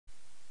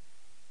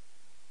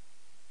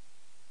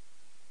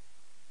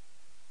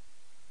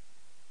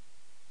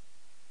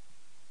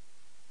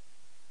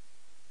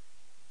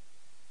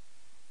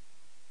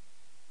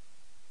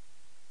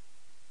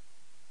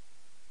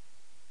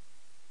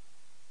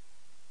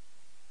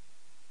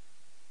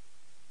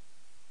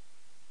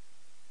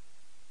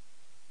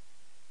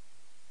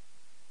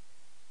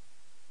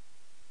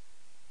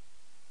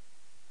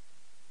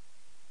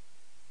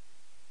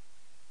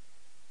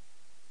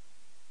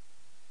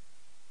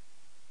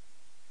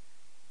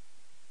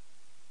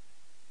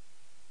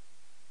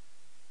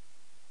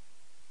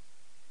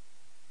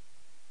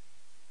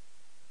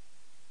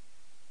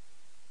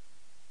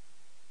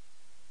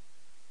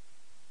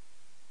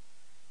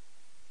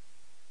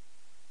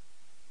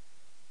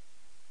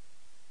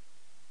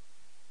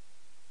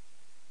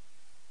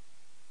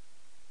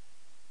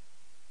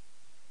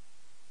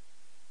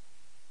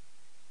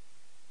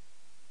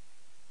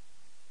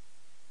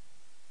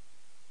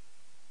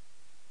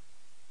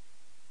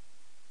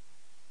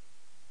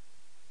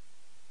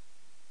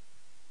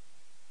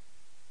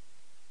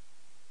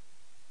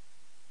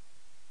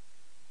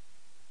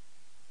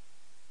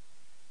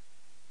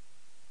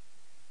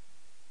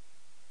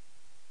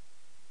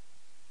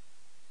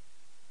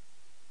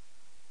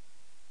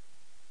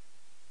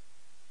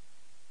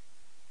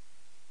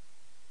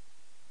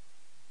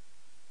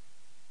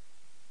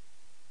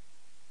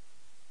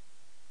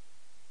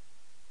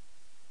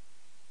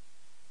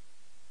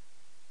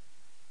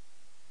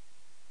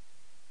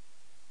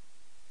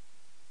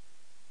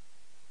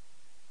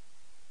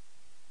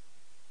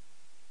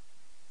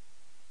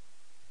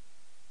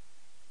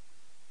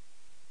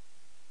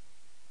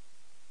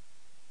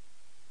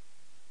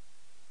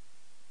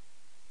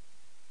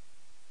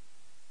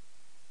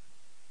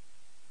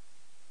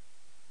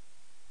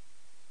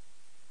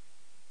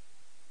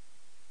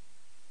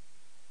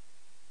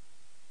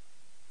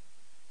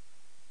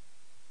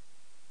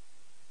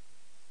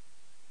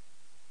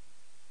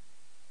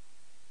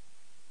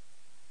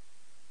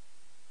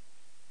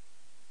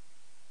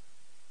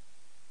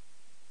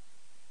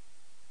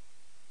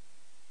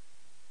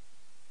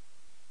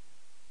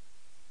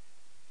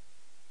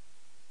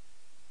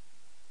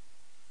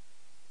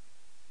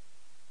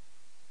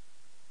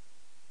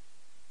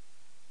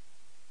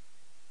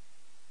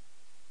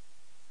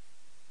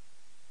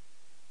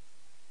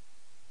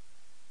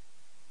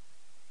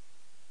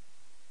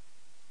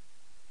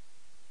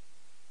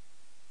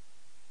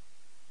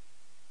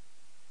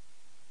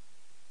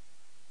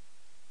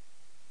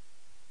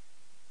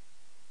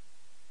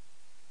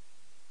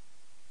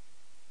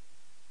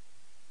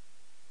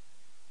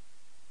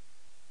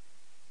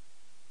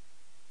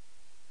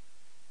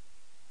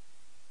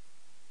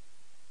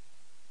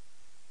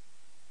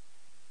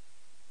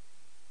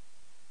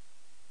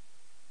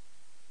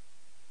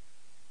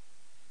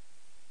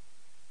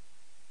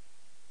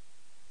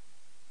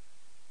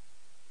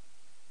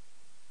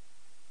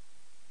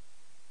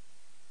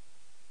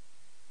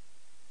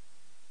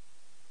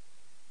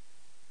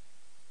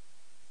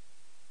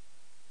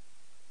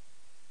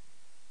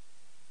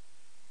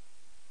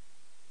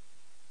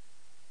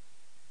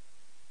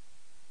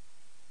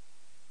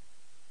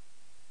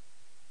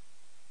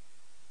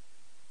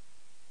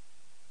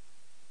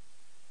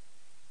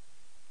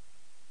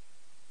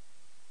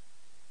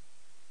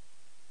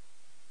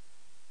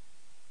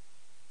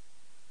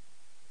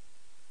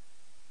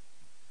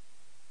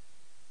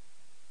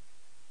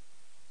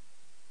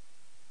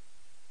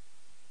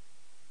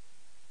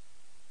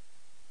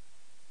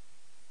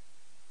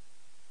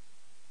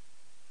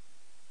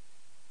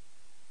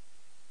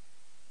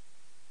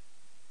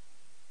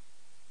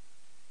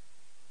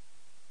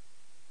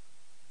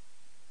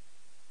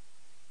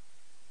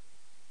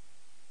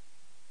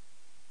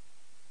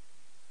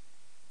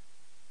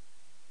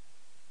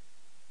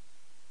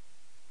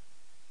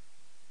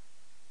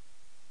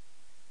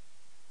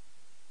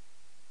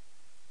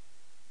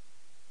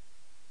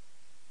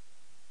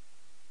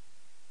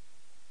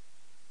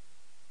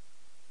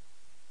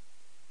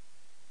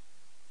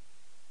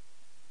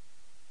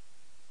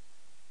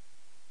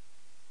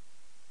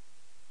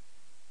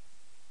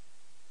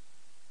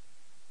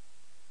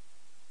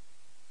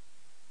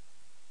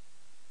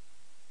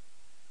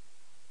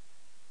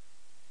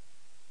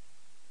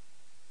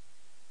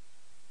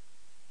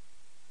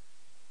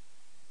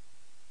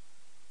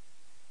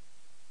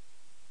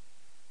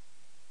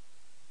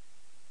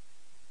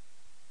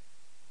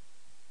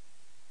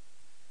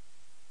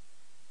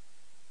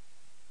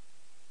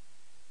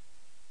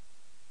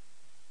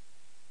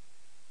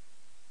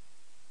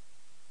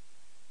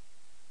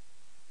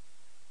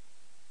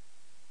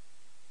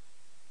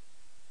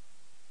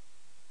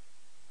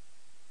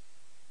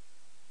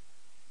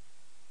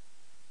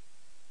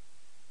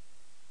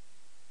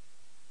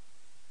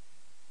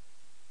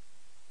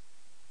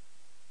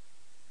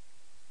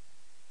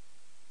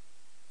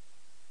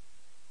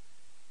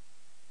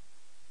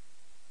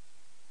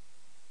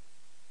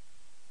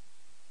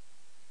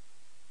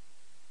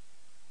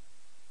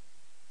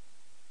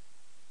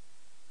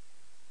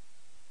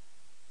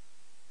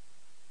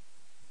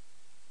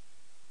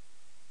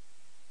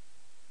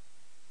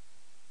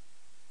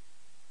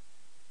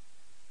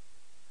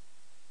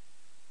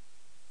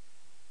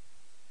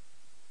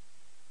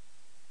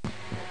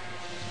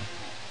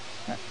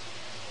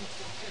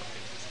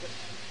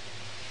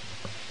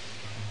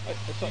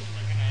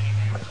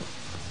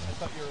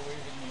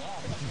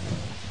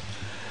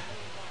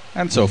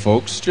And so,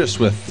 folks, just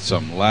with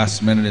some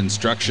last-minute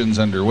instructions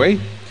underway,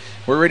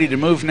 we're ready to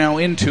move now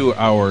into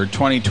our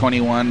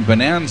 2021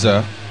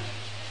 Bonanza.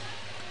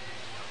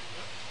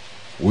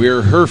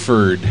 We're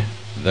Hereford,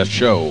 the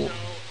show.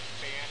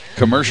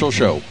 Commercial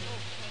show.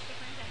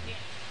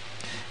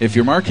 If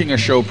you're marking a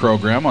show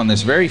program on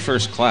this very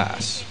first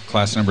class,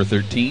 class number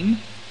 13,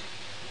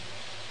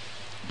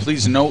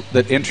 please note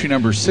that entry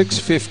number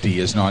 650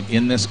 is not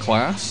in this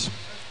class.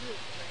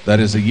 That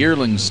is a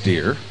yearling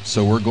steer,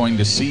 so we're going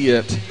to see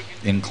it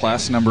in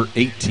class number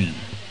 18.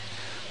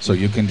 So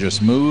you can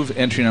just move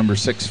entry number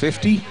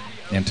 650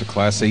 into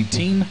class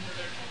 18,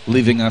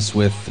 leaving us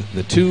with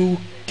the two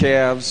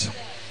calves.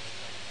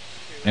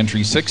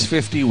 Entry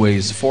 650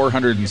 weighs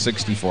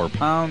 464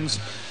 pounds.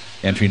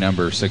 Entry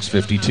number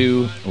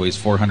 652 weighs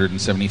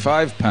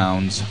 475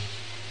 pounds.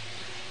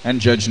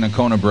 And Judge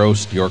Nakona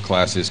Brost, your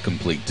class is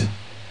complete.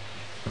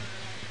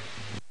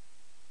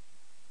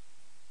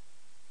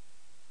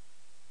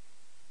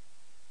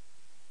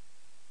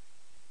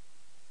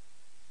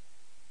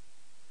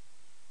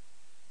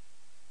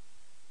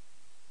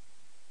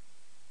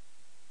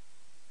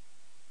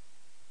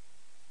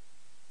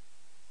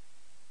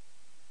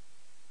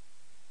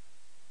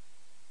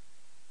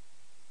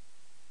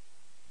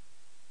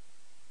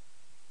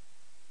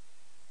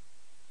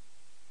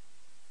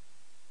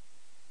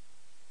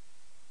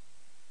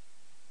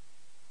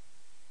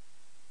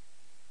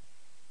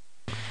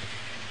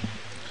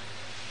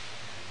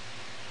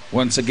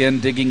 Once again,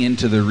 digging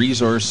into the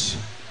resource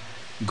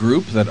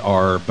group that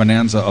are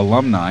Bonanza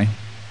alumni,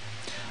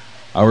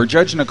 our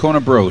Judge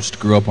Nakona Brost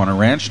grew up on a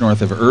ranch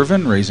north of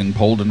Irvine, raising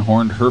polled and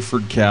horned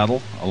Hereford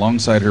cattle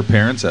alongside her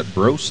parents at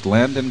Brost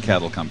Land and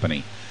Cattle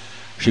Company.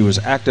 She was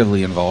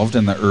actively involved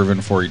in the Irvine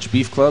 4-H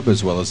Beef Club,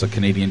 as well as the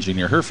Canadian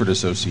Junior Hereford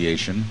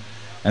Association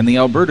and the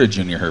Alberta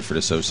Junior Hereford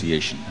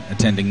Association,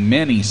 attending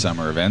many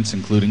summer events,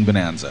 including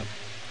Bonanza.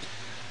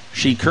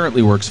 She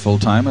currently works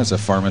full-time as a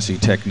pharmacy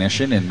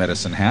technician in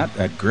Medicine Hat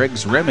at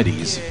Greg's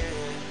Remedies,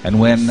 and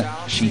when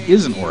she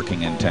isn't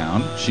working in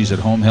town, she's at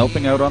home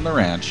helping out on the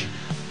ranch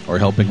or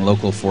helping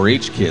local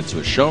 4-H kids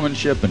with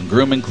showmanship and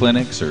grooming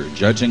clinics or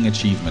judging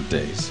achievement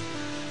days.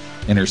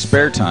 In her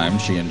spare time,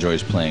 she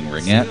enjoys playing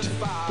ringette,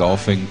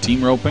 golfing,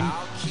 team roping,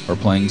 or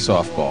playing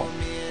softball.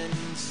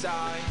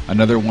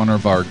 Another one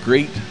of our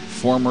great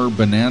former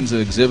Bonanza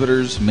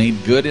exhibitors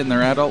made good in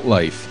their adult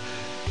life.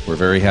 We're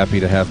very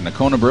happy to have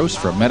Nakona Brost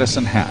from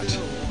Medicine Hat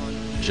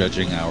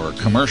judging our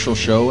commercial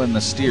show and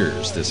the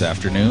steers this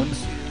afternoon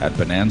at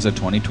Bonanza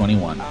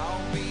 2021.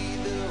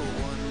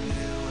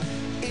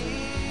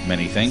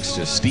 Many thanks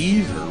to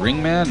Steve, her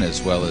ringman,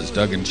 as well as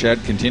Doug and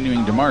Chad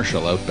continuing to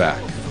marshal out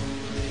back.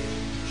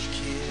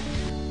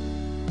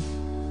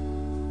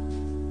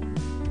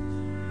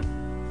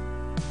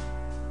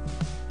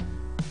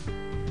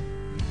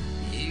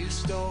 You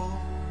stole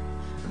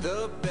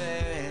the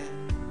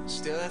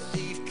best a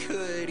thief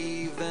could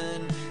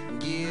even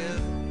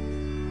give.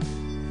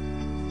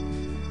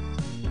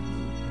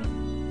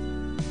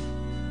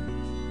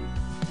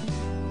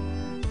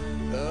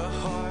 A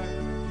heart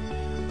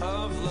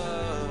of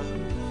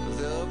love,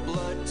 the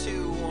blood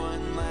to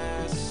one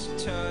last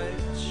touch.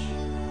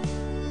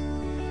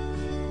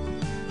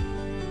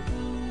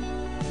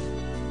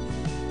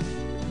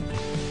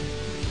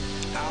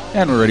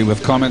 And we're ready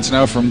with comments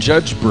now from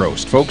Judge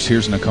Brost. Folks,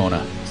 here's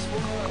Nakona.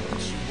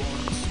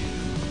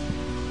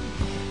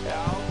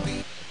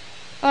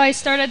 Well, I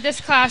started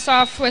this class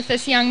off with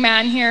this young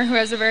man here who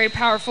has a very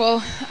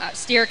powerful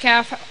steer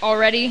calf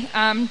already.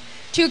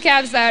 Two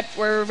calves that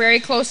were very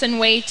close in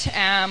weight,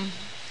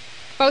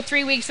 about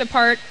 3 weeks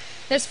apart.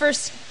 This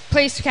first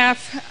place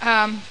calf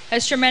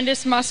has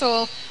tremendous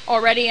muscle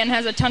already and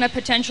has a ton of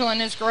potential in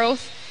his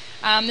growth.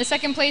 The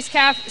second place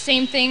calf,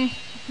 same thing.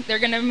 They're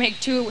going to make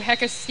two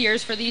heck of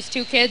steers for these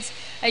two kids.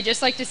 I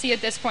just like to see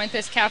at this point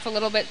this calf a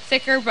little bit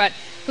thicker, but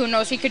who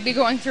knows, he could be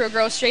going through a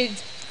growth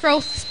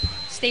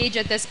stage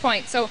at this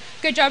point. So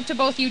good job to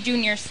both you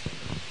juniors.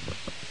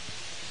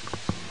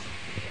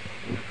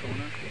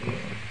 Nakona,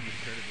 you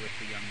started with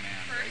the young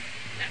man, right?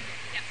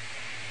 Yeah.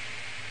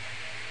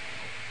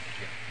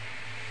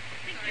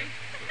 Thank you.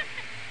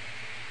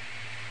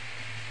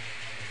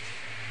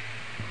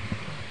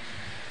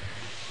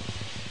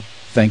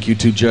 Thank you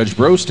to Judge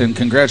Brost, and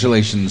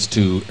congratulations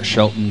to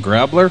Shelton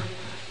Grabler.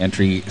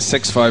 Entry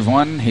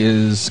 651,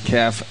 his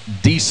calf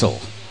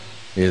Diesel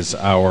is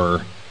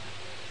our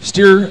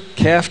steer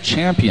calf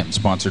champion,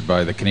 sponsored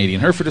by the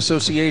Canadian Hereford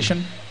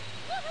Association.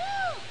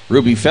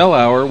 Ruby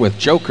Fellauer with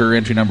Joker,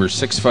 entry number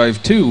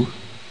 652,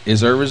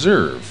 is our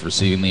reserve,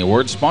 receiving the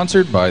award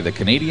sponsored by the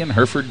Canadian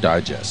Hereford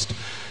Digest.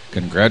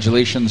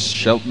 Congratulations,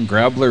 Shelton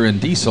Grabler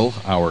and Diesel,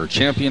 our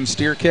champion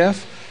steer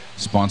calf,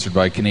 sponsored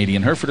by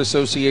Canadian Hereford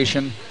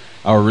Association.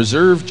 Our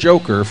reserve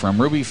Joker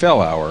from Ruby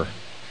Fellauer,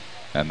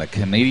 and the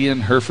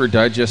Canadian Hereford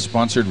Digest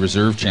sponsored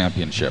Reserve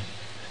Championship.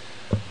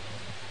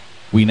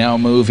 We now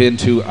move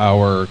into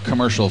our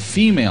commercial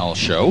female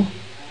show.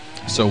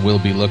 So we'll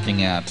be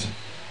looking at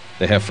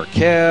the heifer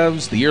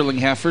calves, the yearling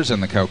heifers,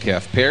 and the cow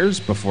calf pairs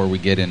before we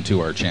get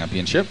into our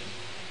championship.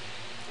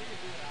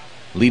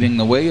 Leading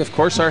the way, of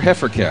course, our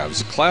heifer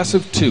calves, class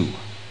of 2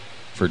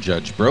 for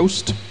Judge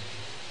Brost.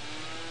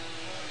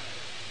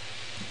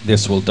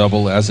 This will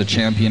double as a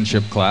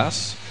championship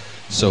class.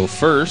 So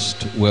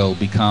first will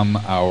become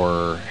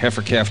our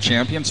heifer calf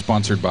champion,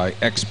 sponsored by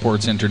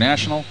Exports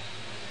International.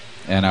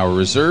 And our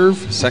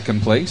reserve,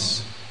 second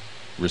place,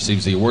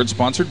 receives the award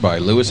sponsored by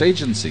Lewis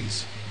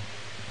Agencies.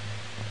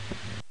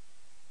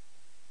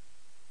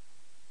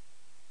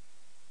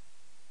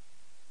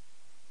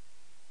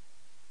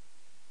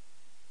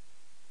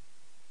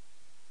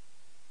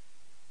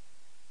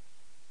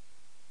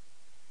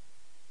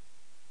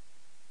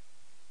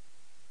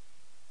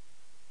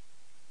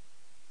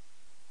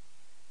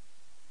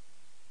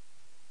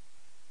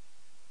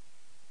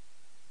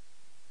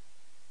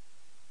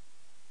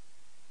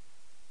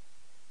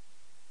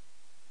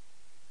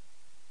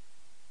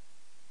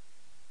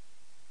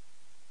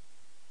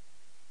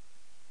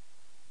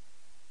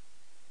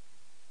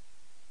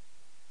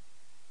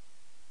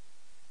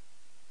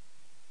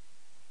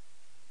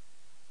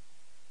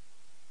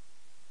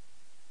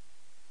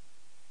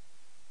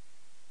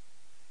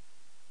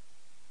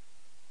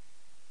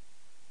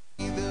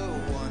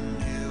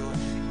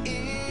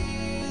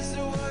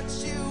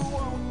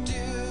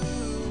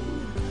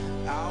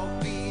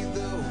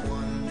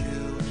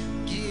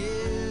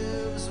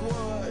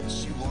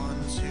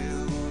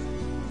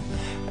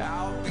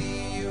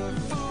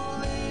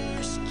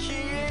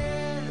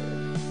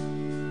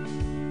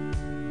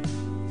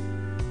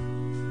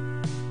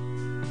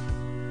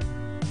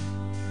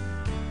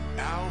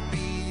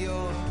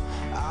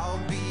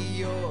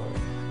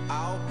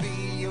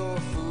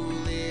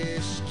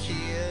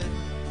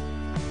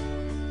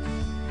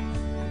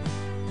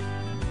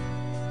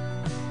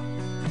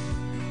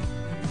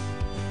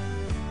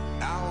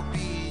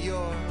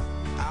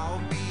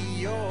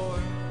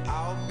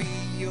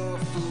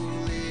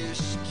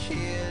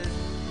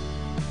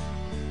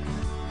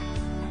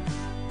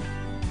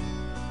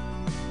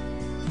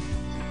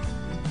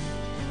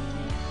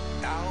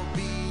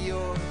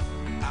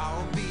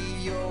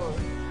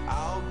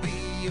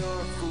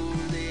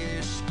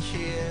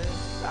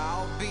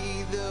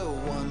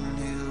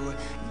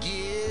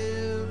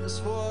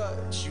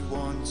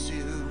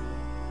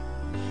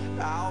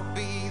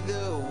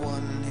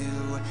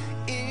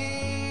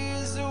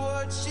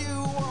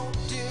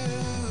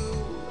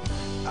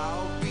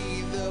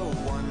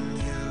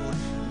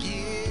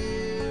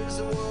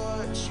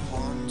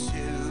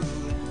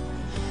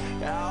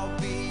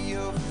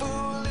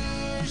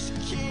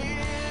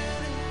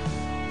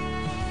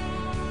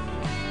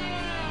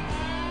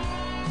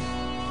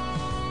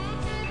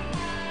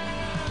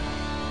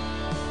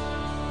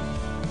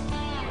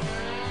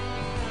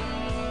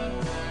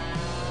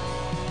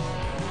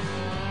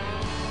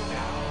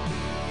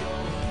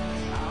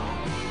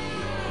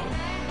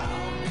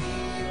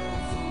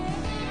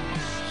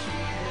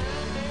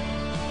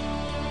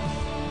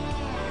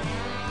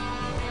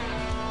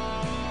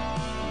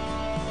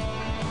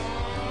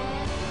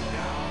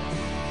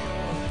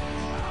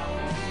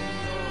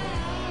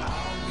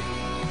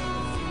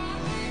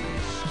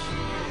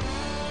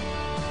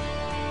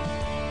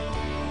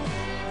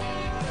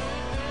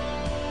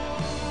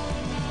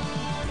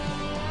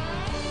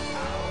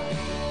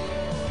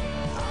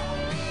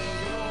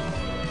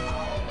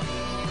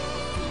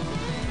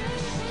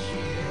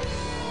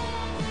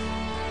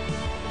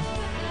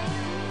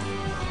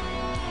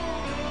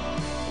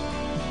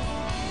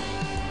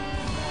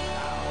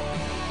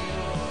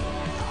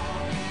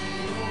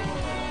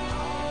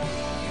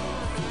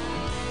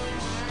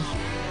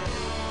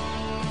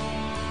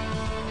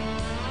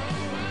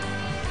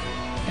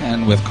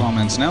 And with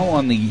comments now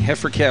on the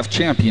Heifer Calf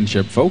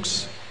Championship,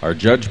 folks, our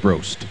Judge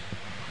Brost.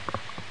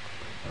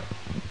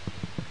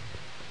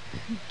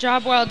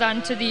 Job well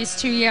done to these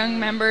two young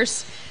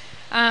members.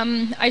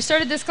 I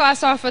started this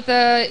class off with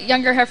a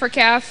younger heifer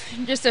calf,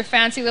 just a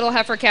fancy little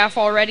heifer calf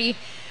already.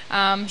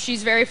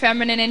 She's very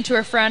feminine into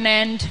her front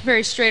end,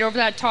 very straight over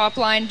that top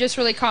line, just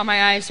really caught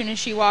my eye as soon as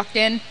she walked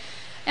in.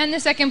 And the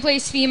second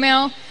place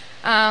female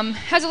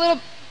has a little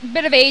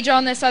bit of age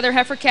on this other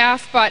heifer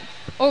calf, but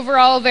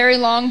overall very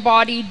long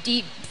body,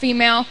 deep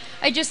female.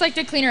 I just like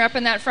to clean her up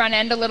in that front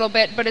end a little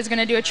bit, but is going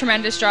to do a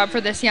tremendous job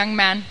for this young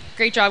man.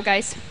 Great job,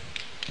 guys.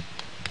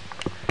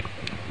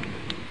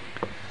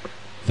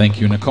 Thank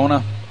you,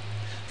 Nakona.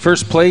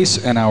 First place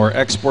and our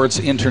Exports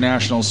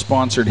International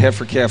sponsored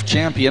heifer calf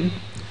champion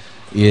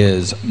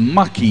is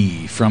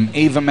Mucky from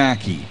Ava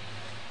Mackey.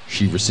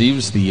 She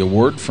receives the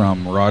award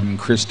from Rod and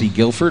Christy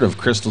Guilford of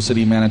Crystal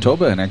City,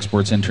 Manitoba and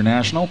Exports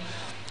International,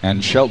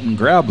 and Shelton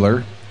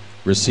Grabler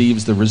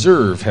receives the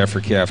Reserve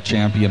Heifer Calf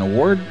Champion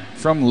Award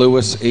from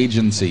Lewis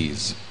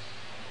Agencies.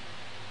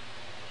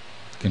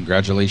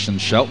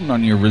 Congratulations, Shelton,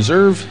 on your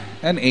Reserve,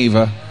 and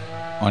Ava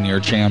on your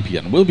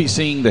Champion. We'll be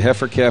seeing the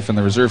Heifer Calf and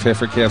the Reserve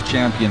Heifer Calf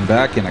Champion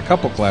back in a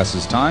couple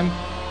classes' time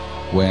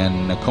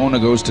when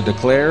Nakona goes to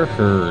declare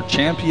her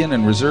Champion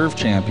and Reserve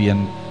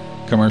Champion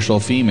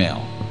commercial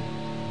female.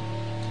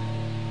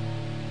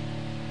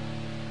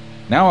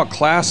 Now a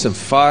class of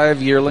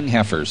 5 yearling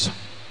heifers.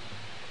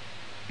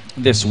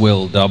 This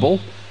will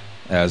double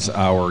as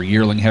our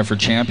yearling heifer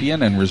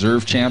champion and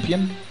reserve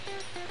champion.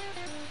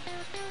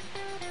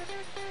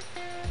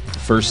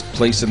 First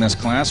place in this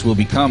class will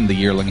become the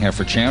yearling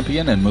heifer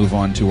champion and move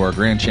on to our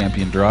grand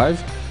champion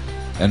drive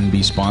and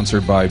be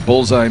sponsored by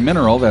Bullseye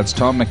Mineral, that's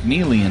Tom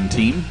McNeely and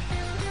team.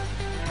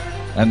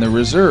 And the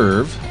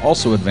reserve,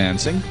 also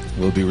advancing,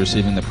 will be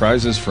receiving the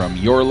prizes from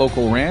Your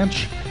Local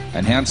Ranch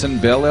and Hanson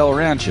Bel El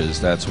Ranches,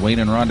 that's Wayne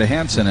and Rhonda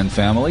Hanson and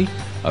family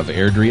of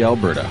Airdrie,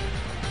 Alberta.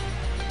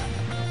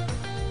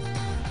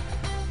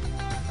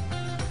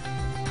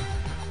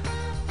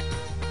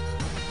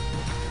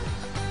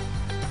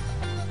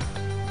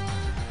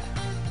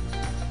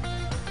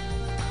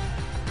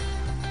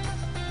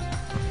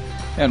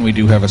 And we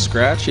do have a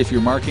scratch. If you're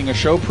marking a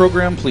show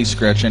program, please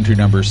scratch entry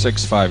number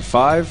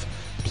 655.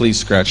 Please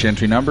scratch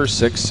entry number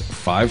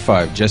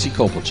 655. Jesse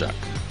Kopelchuk.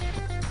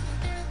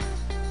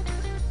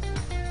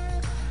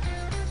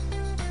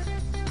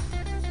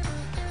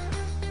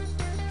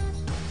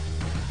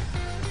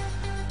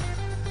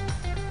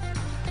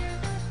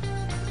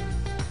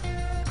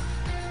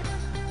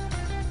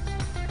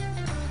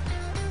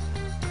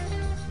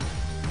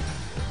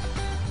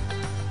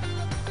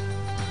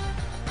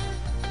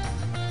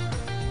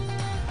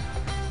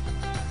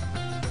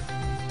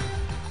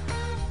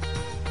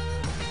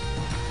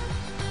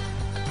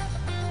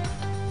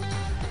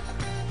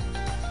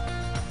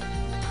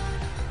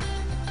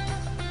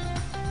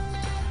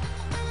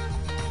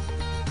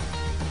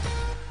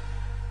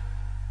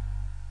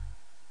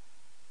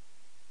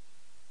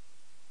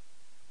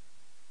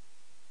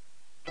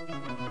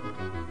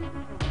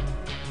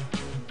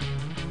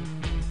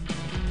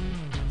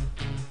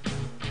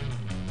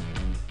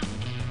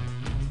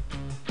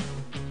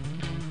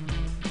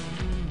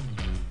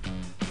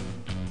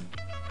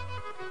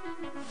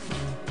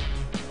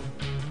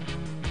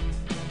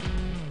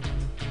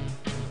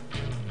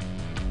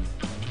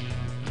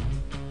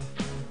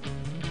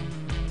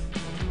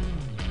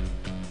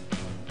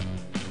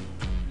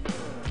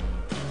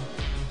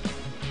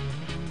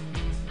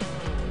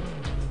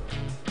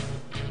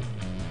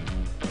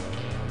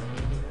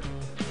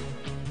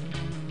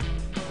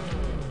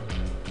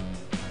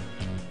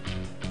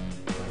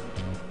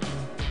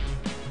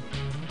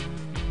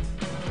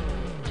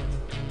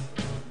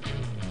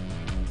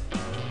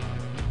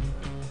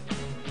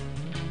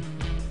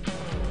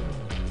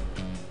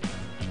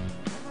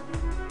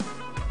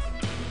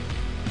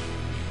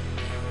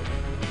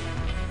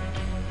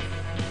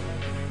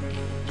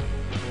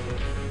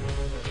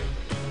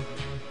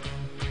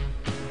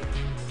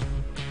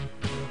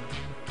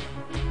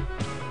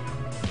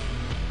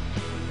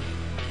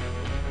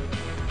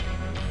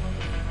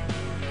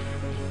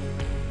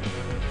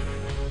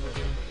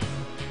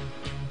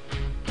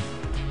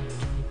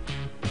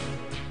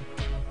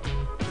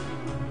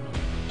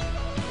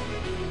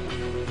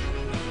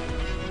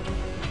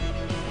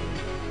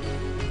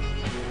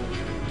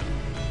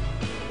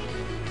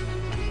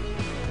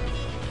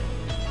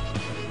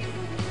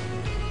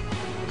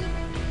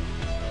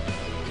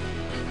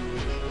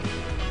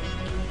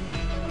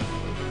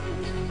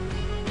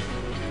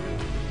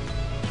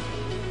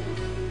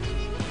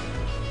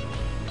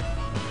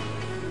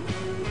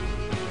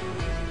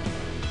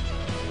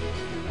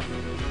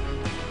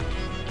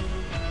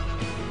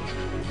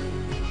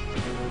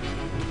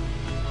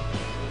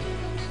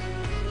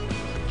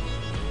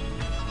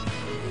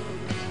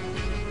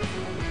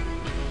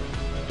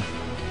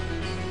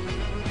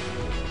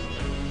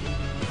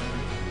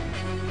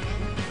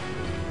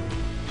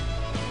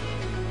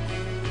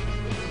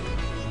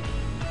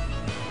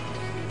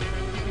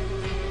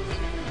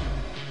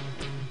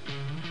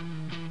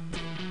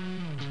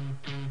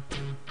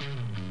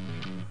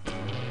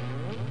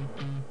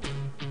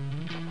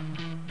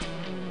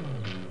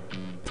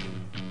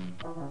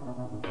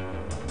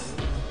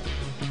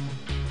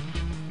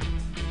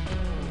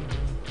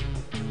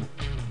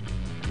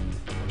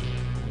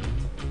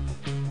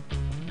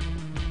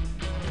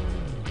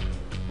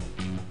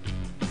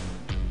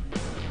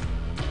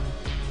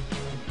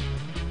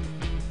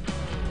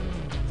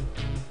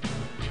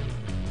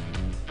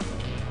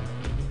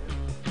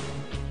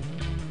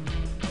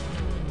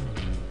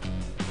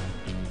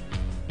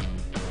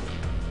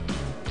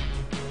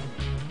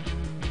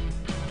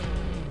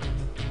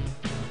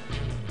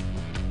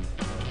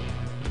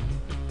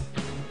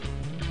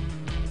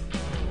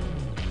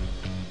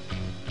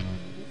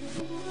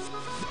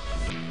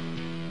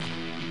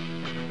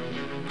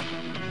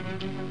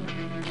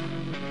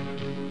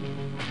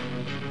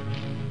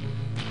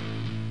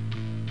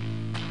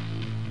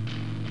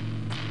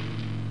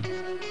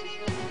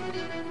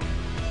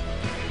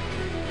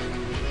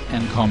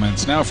 And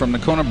comments now from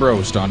Nakona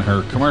Brost on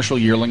her commercial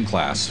yearling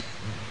class.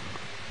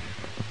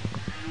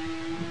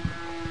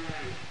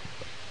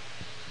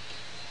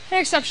 An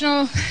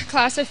exceptional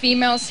class of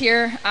females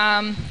here.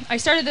 I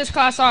started this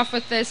class off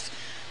with this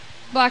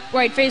black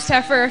white-faced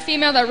heifer, a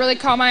female that really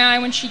caught my eye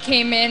when she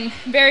came in.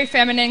 Very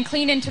feminine,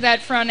 clean into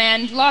that front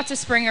end, lots of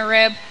springer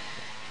rib.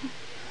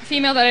 A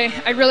female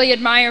that I really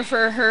admire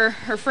for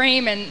her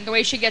frame and the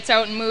way she gets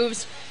out and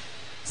moves.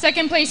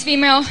 Second place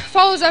female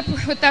follows up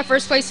with that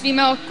first place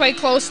female quite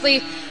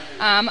closely.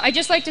 I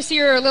just like to see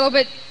her a little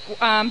bit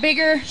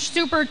bigger,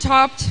 super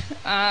topped,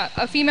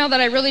 a female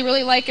that I really,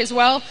 really like as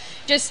well,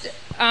 just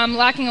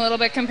lacking a little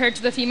bit compared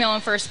to the female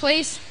in first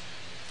place.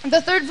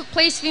 The third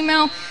place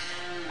female,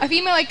 a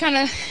female I kind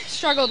of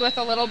struggled with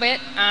a little bit.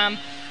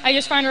 I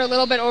just find her a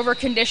little bit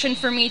over-conditioned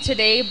for me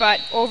today,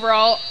 but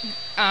overall,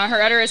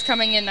 her udder is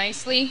coming in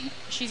nicely.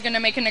 She's going to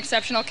make an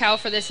exceptional cow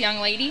for this young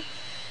lady.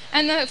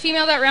 And the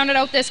female that rounded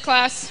out this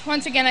class,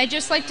 once again, I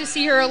just like to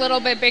see her a little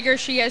bit bigger.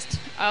 She has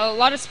a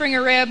lot of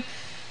Springer rib,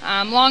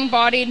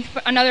 long-bodied,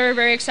 another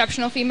very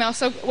exceptional female.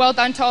 So well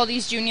done to all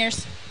these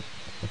juniors.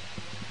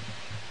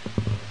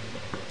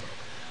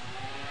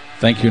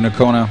 Thank you,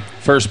 Nakona.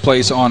 First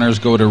place honors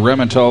go to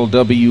Remental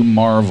W.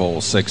 Marvel,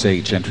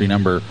 6H. Entry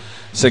number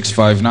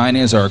 659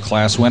 is our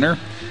class winner.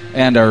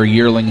 And our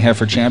yearling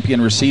heifer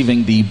champion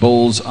receiving the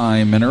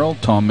Bullseye Mineral,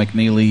 Tom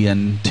McNeely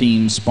and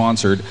team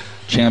sponsored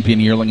Champion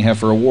Yearling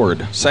Heifer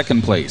Award.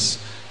 Second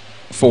place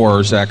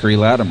for Zachary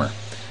Latimer.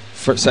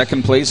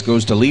 Second place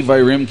goes to Levi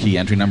Rimke,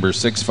 entry number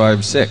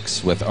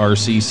 656, with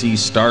RCC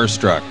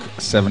Starstruck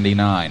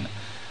 79.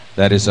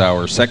 That is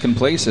our second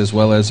place, as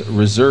well as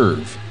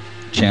Reserve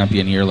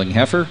Champion Yearling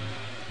Heifer,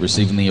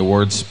 receiving the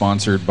award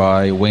sponsored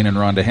by Wayne and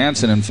Rhonda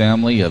Hansen and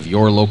family of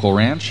Your Local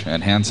Ranch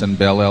and Hansen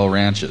Bell L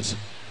Ranches.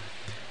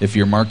 If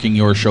you're marking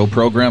your show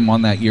program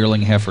on that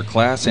yearling heifer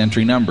class,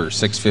 entry number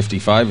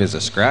 655 is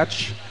a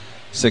scratch.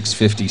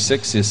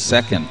 656 is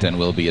second and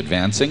will be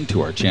advancing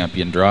to our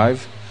champion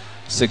drive.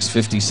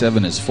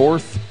 657 is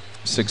fourth.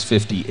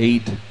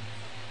 658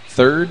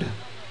 third.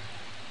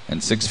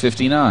 And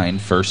 659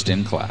 first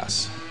in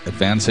class,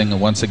 advancing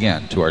once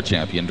again to our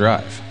champion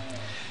drive.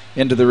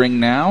 Into the ring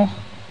now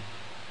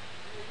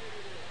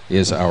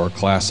is our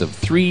class of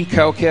 3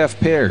 cow-calf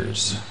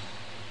pairs.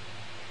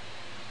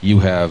 You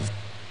have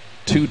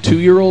 2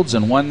 2-year-olds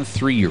and 1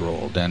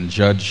 3-year-old, and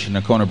Judge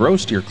Nakona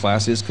Brost, your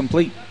class is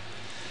complete.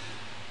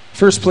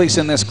 First place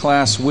in this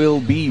class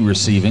will be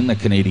receiving the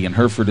Canadian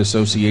Hereford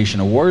Association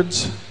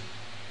Awards,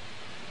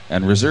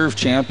 and Reserve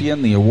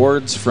Champion, the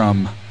awards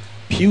from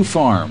Pew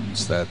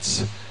Farms.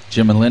 That's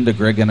Jim and Linda,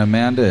 Greg and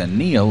Amanda, and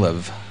Neil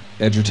of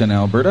Edgerton,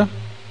 Alberta.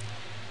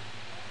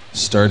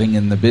 Starting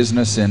in the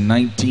business in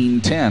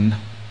 1910,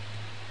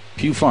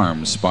 Pew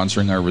Farms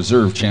sponsoring our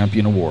Reserve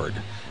Champion Award.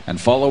 And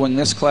following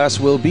this class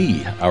will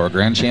be our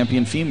Grand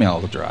Champion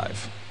Female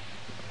Drive.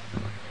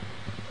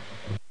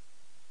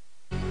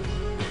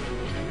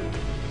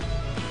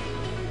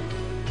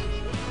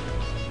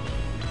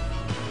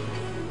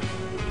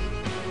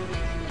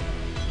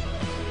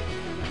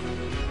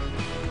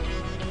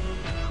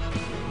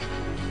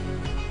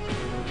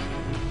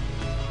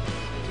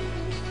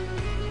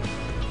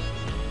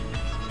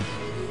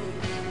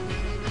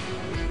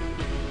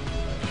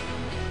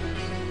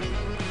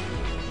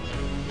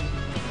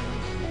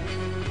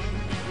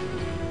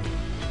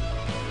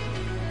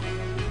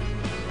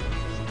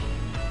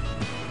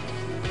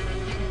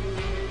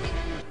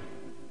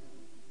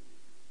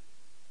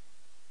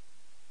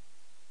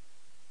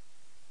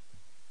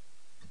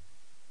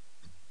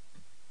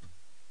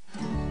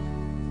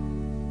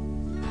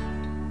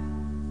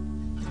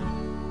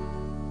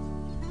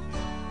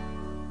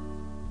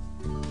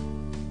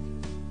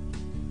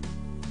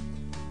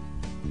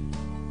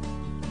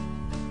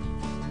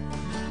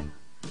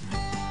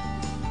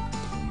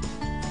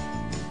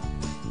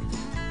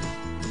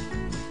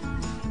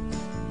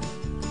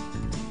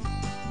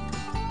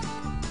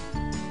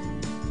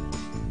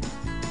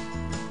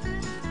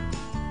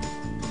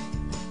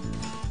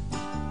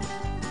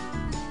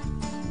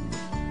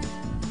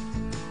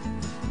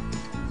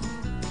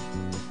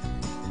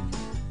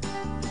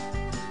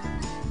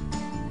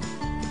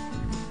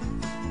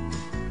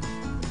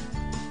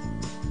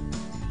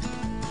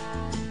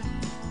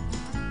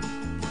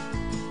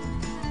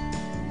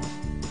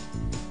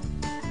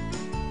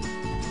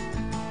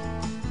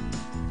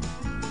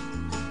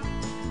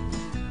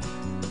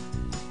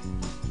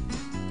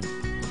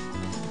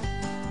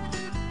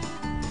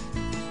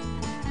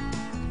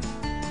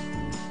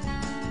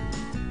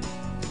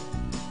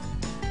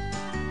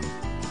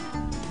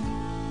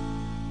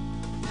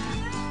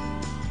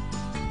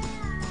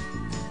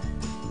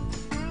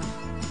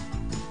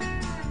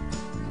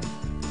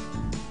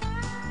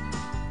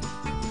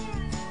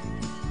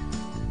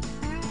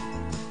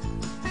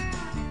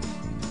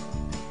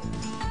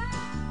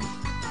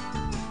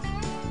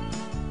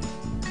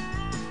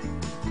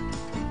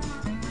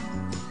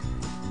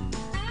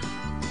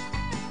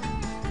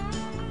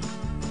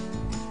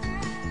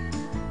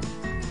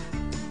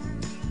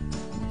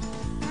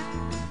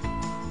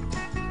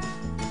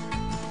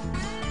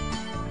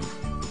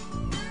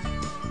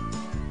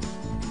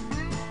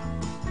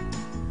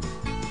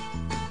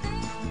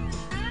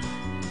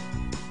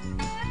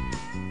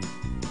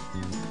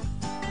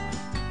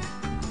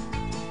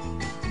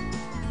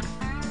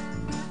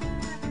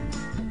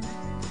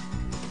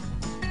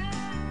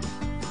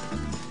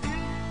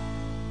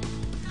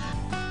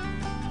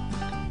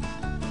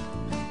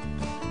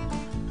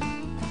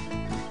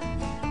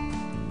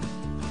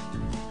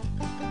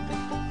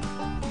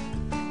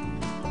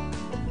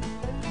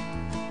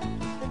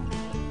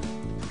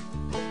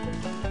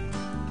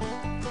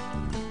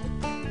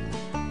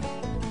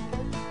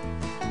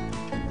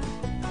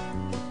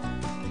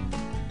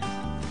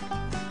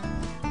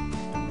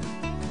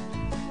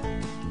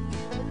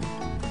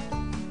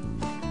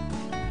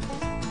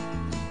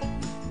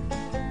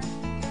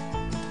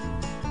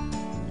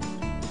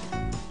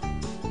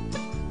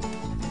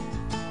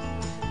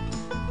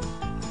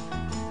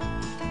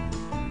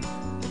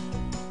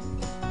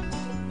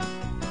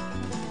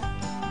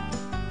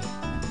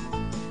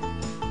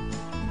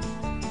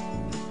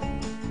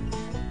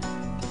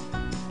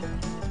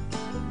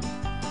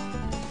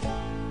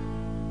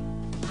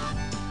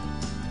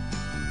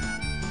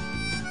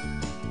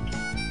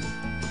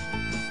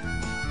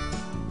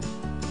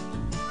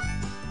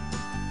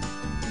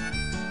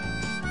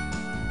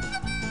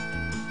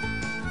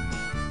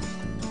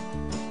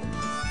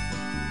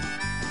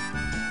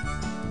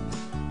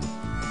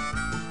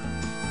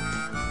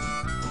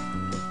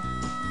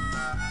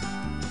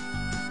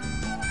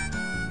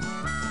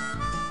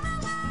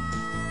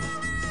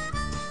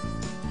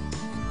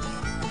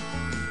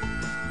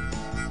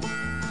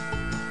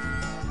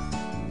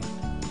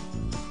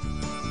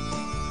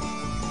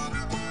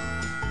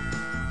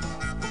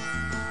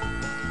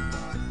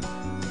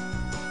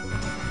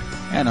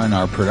 And on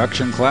our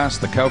production class,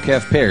 the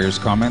cow-calf pairs,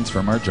 comments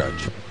from our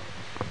judge.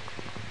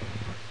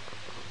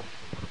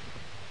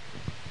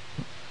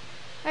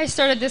 I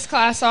started this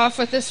class off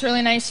with this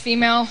really nice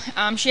female.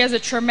 She has a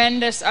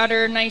tremendous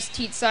udder, nice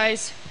teat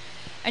size,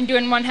 and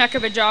doing one heck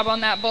of a job on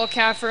that bull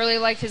calf. Really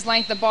like his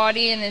length of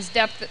body and his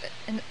depth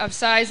of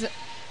size.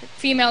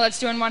 Female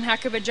that's doing one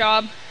heck of a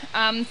job.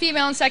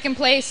 Female in second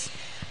place.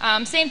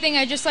 Same thing,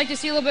 I just like to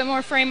see a little bit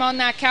more frame on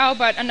that cow,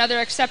 but another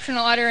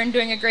exceptional udder and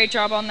doing a great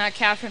job on that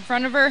calf in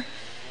front of her.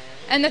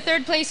 And the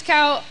third place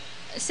cow,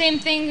 same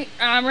thing,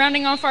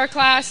 rounding off our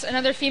class,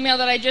 another female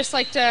that I just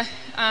like to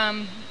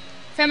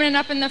feminine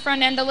up in the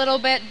front end a little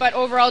bit, but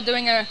overall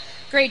doing a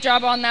great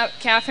job on that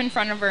calf in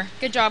front of her.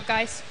 Good job,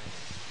 guys.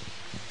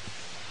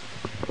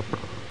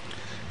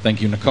 Thank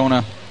you,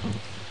 Nakona.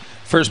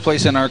 First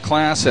place in our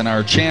class and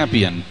our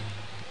champion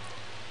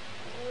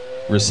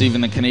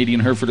receiving the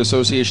Canadian Hereford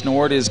Association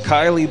Award is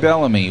Kylie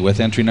Bellamy with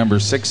entry number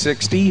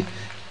 660,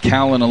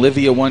 Cal and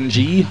Olivia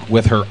 1G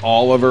with her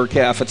Oliver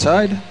calf at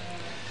side.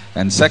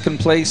 And second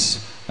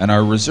place, and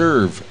our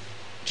reserve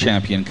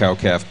champion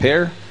cow-calf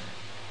pair,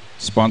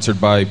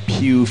 sponsored by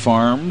Pew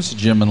Farms,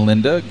 Jim and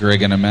Linda,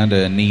 Greg and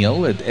Amanda and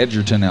Neil at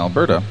Edgerton,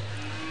 Alberta,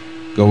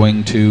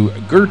 going to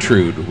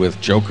Gertrude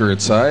with Joker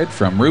at side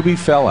from Ruby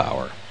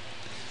Fellhour.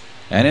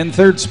 And in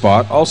third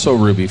spot, also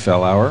Ruby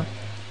Fellhour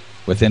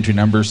with entry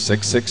number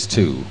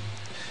 662.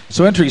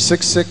 So entry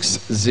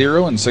 660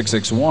 and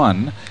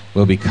 661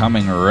 will be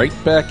coming right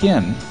back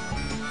in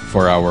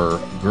for our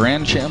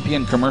Grand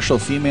Champion Commercial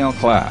Female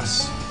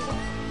class.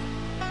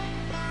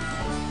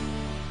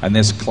 And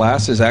this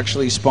class is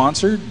actually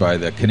sponsored by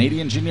the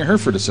Canadian Junior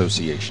Hereford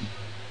Association.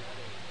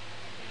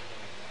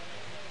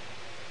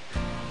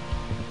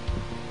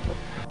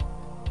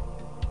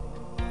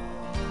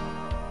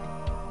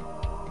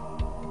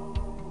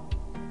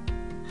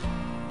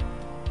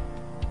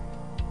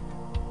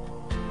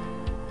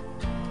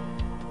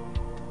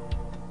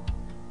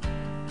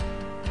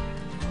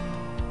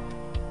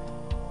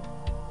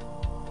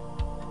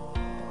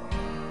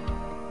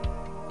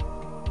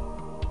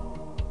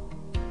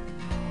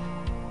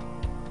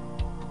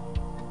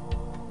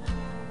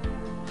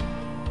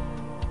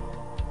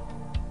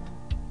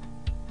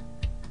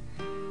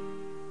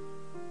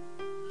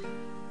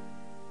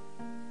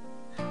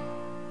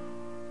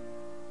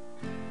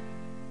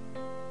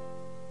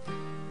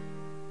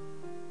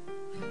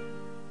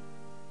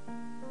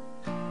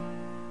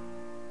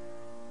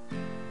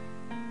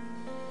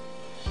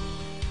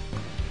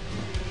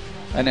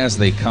 And as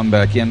they come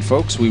back in,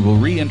 folks, we will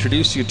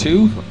reintroduce you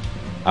to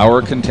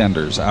our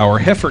contenders. Our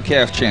heifer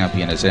calf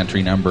champion is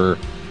entry number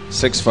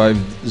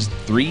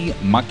 653,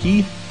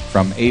 Mucky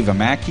from Ava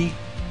Mackey.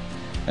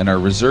 And our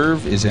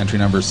reserve is entry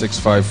number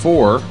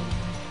 654,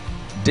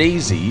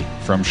 Daisy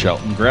from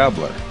Shelton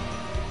Grabler.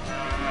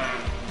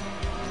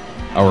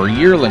 Our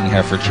yearling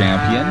heifer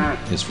champion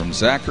is from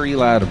Zachary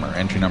Latimer,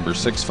 entry number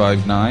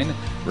 659,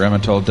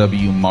 Remitol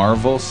W.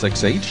 Marvel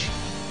 6H.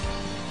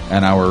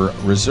 And our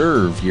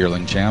reserve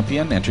yearling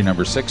champion, entry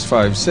number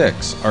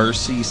 656,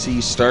 RCC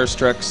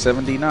Starstruck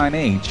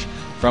 79H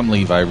from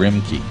Levi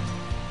Rimke.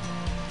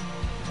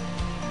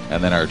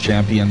 And then our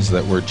champions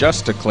that were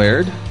just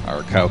declared,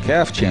 our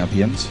cow-calf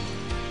champions.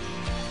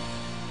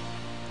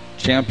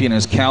 Champion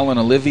is Cal and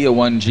Olivia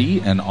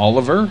 1G and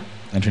Oliver,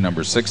 entry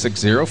number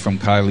 660 from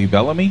Kylie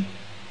Bellamy.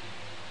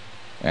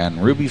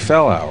 And Ruby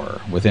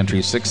Fellhour with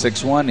entry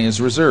 661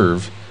 is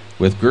reserve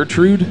with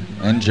Gertrude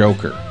and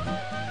Joker.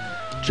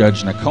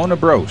 Judge Nakona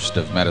Brost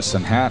of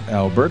Medicine Hat,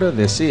 Alberta,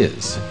 this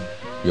is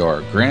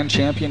your Grand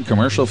Champion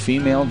Commercial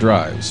Female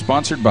Drive,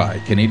 sponsored by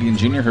Canadian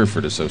Junior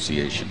Hereford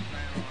Association.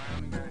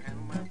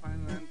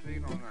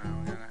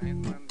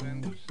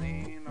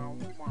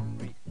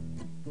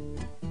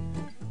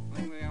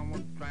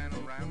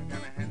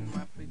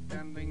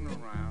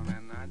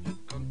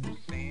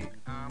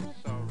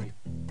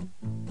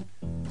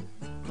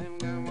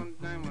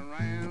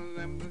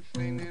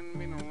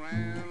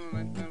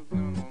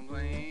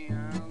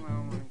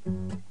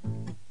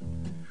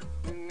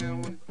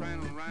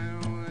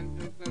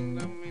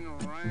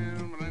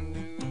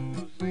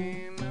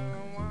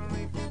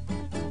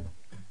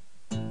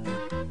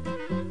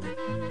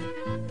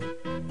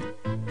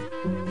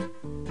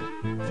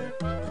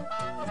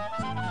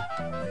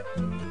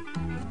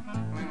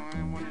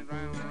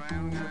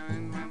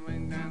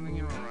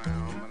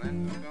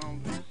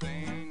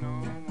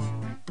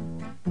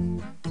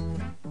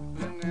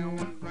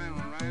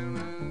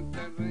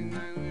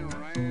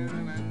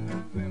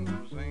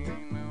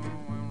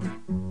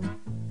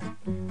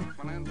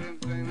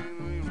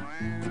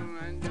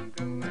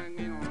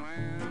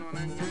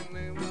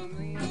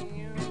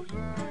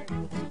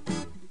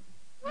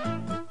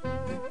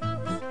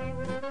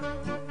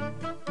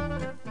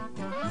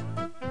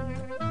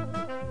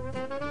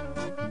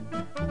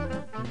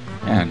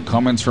 And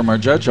comments from our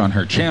judge on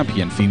her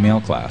champion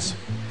female class.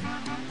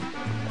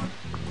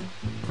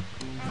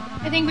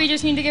 I think we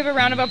just need to give a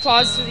round of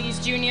applause to these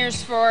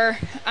juniors for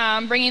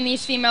bringing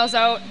these females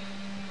out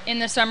in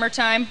the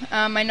summertime.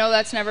 I know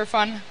that's never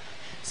fun.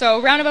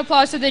 So round of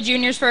applause to the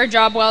juniors for a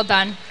job well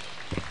done.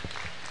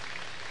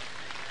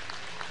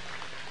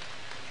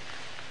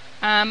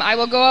 I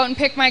will go out and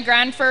pick my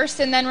grand first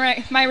and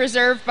then my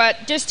reserve,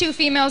 but just 2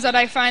 females that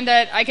I find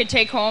that I could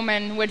take home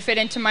and would fit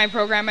into my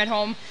program at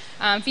home.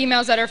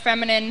 Females that are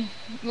feminine,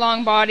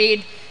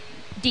 long-bodied,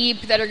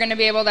 deep, that are going to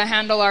be able to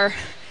handle our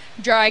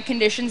dry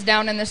conditions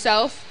down in the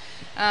south.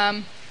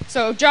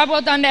 So job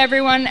well done to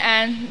everyone,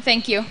 and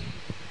thank you.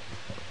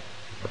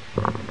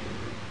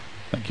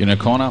 Thank you,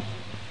 Nakona.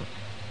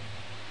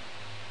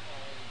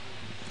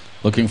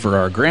 Looking for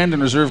our Grand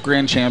and Reserve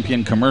Grand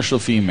Champion commercial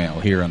female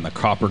here in the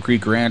Copper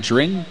Creek Ranch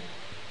ring.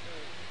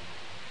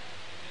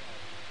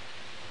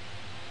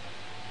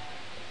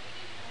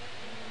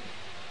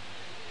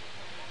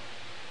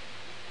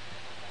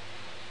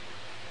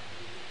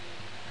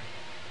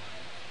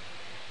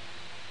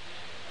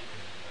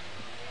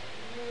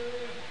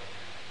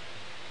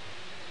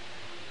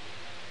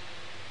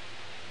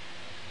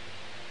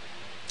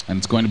 And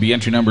it's going to be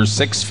entry number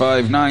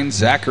 659,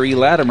 Zachary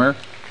Latimer,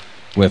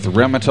 with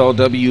Remitol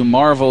W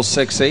Marvel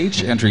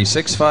 6H. Entry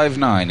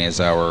 659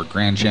 is our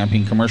Grand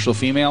Champion commercial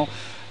female,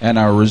 and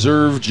our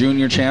Reserve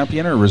Junior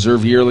Champion or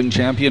Reserve Yearling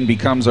Champion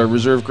becomes our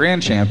Reserve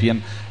Grand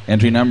Champion.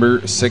 Entry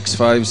number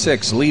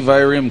 656,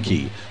 Levi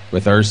Rimke,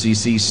 with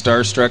RCC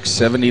Starstruck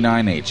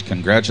 79H.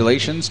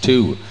 Congratulations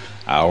to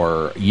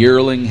our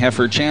Yearling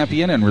Heifer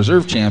Champion and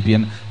Reserve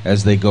Champion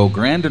as they go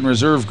Grand and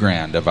Reserve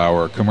Grand of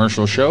our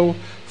commercial show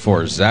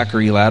for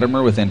Zachary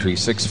Latimer with entry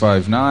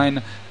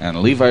 659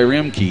 and Levi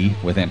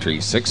Rimke with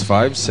entry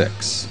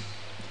 656.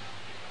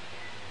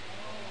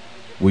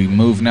 We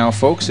move now,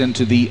 folks,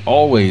 into the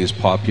always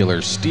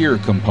popular steer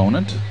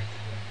component.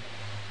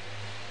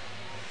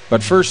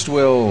 But first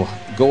we'll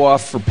go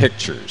off for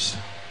pictures.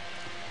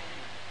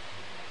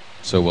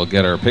 So we'll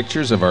get our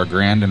pictures of our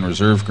Grand and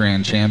Reserve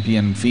Grand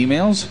Champion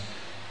females,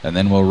 and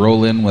then we'll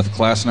roll in with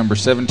class number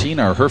 17,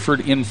 our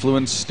Hereford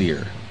Influence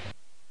steer.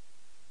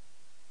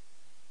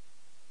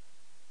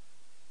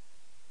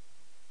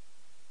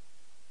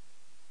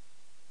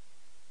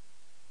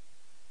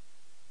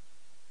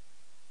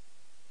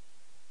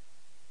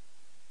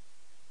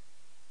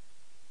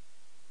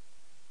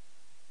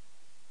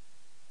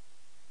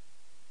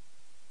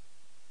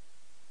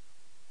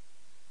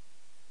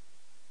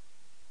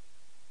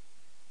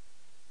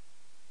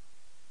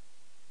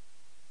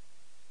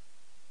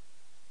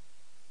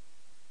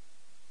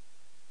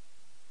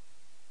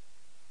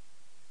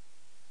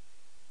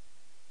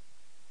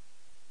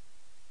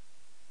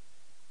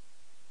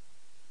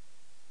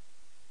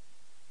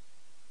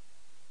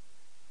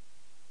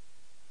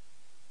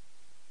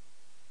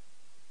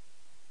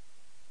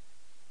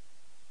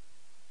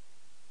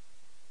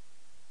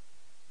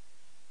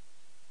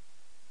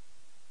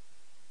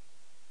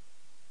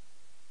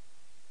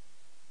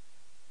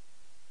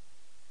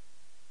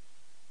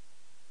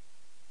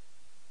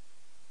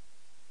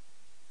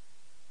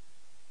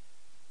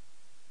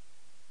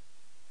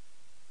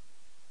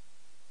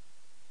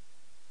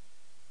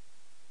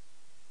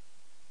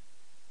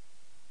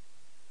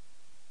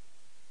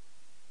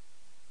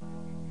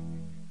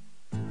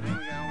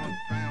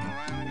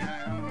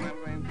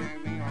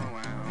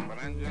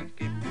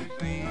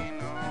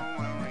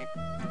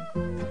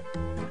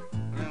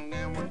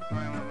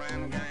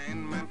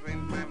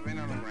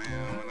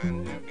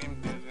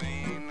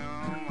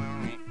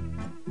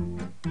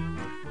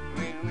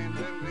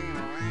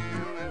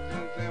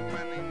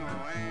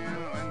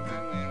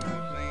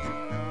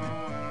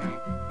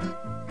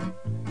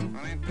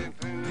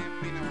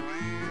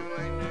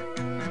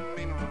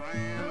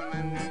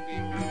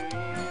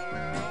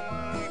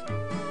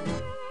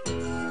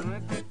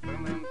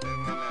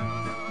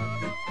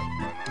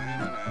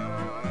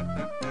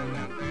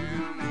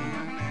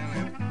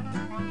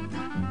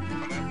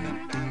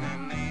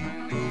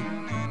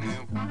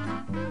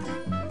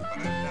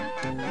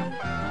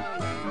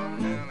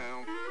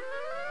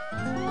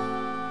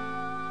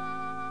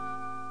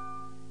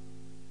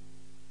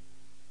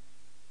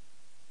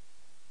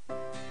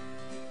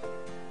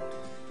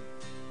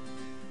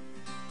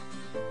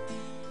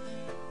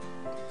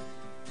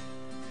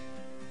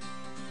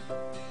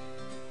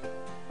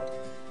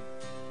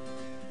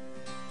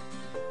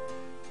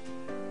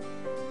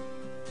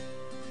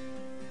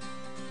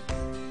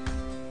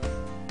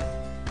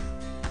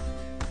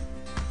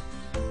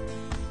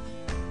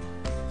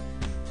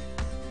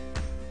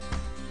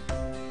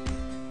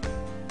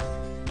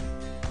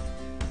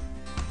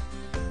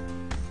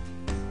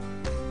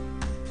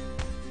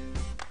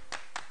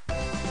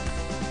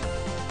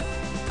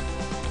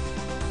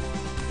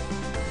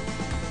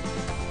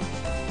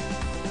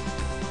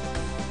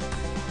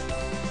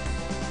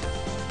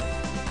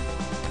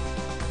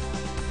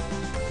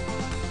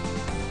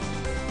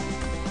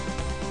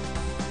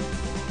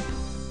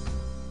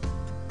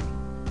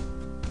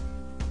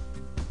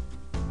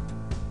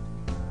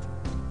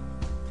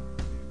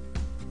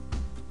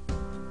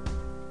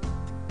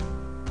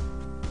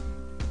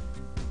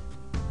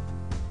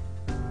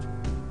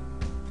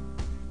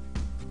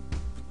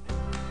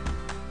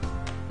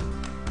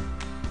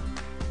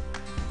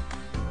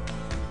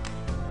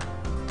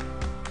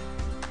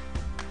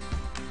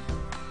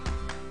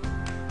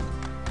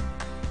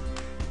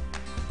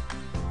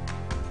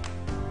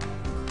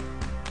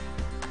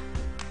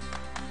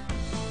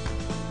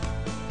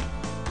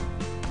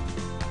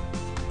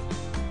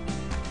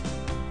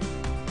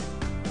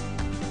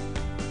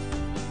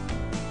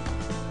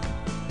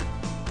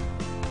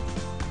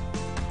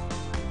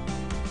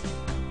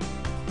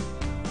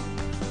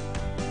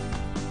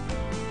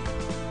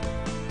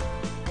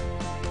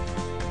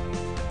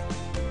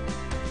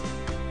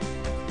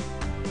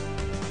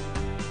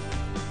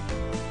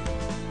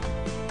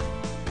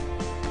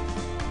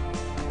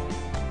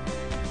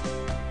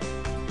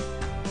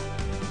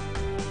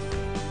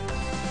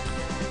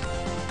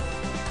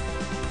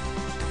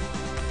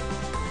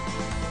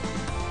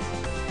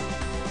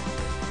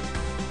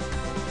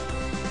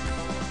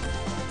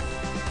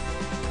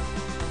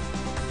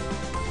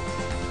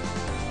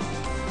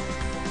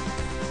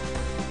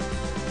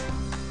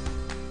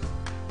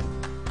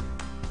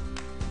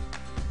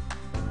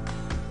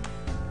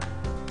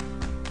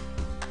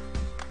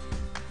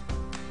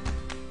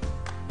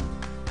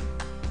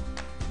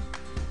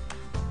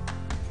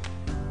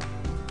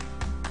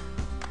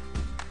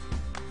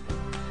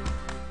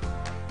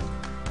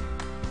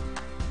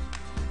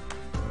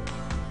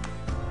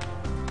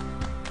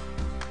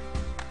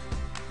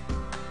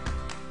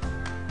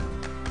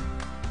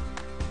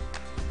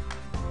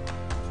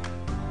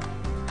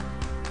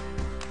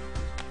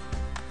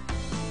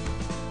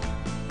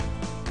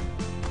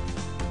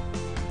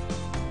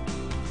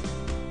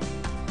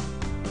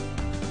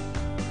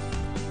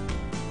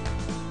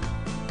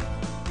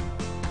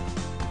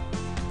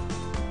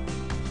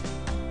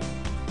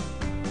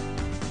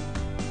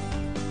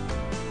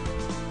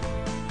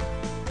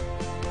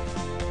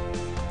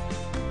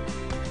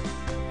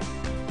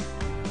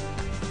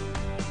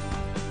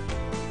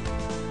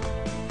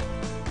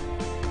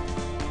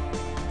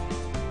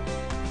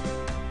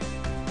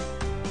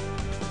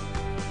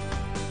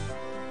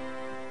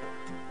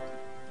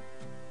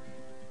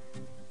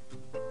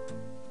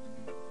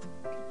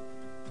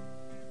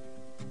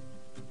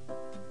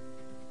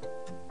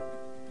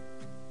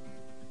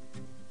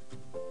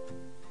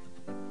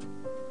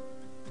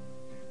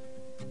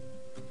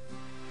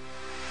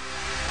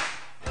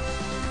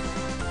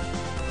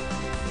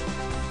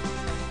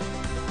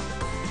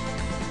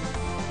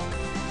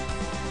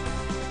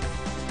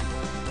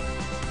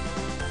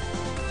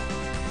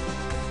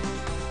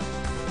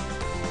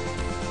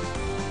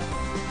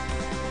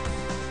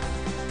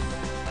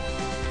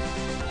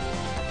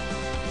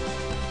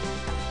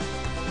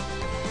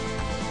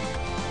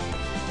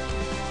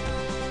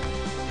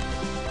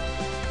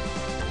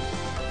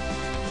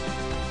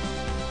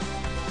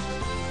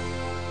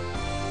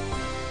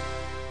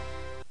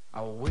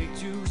 I'll wait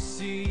to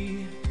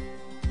see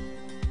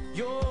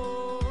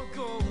your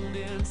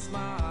golden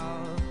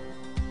smile,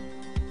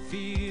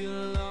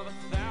 feel of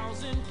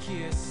 1,000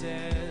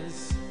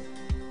 kisses.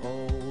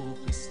 Oh,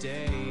 please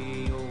stay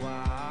a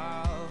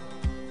while.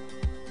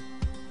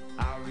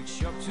 I'll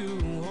reach up to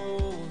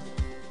hold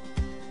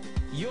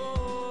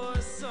your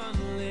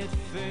sunlit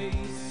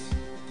face.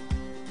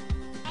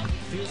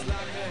 Feels like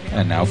a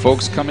And now,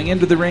 folks, coming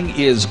into the ring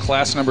is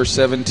class number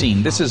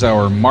 17. This is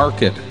our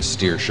market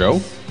steer show.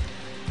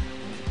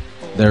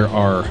 There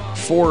are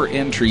 4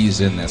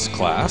 entries in this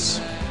class.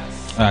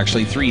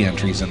 Actually, 3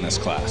 entries in this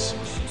class.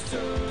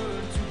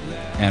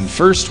 And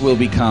first will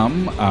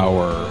become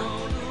our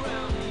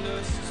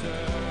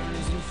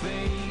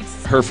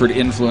Hereford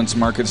Influence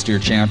Market Steer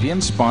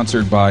Champion,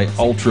 sponsored by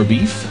Ultra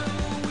Beef.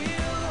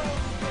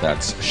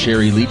 That's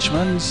Sherry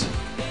Leachman's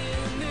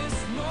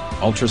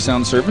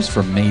ultrasound service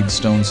from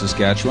Maidstone,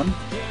 Saskatchewan.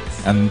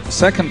 And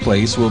second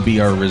place will be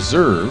our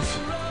reserve,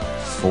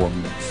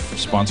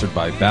 sponsored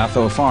by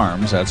Batho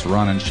Farms. That's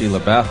Ron and Sheila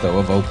Batho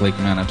of Oak Lake,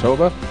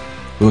 Manitoba,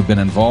 who have been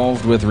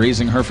involved with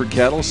raising Hereford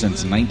cattle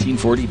since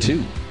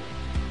 1942.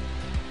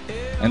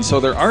 And so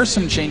there are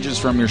some changes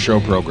from your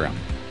show program.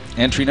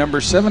 Entry number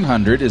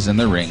 700 is in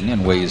the ring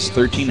and weighs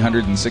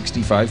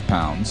 1,365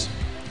 pounds.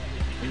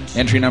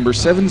 Entry number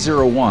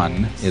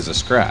 701 is a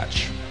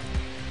scratch.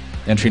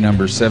 Entry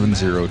number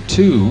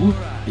 702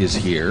 is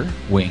here,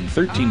 weighing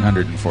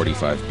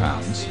 1,345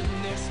 pounds.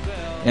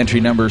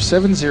 Entry number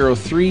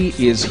 703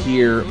 is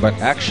here, but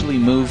actually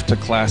moved to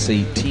Class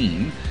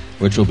 18,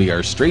 which will be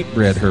our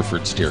straight-bred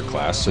Hereford steer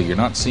class, so you're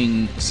not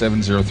seeing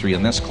 703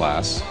 in this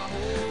class.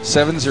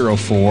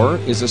 704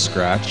 is a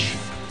scratch,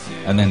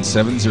 and then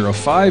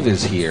 705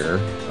 is here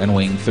and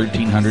weighing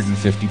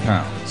 1,350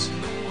 pounds.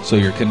 So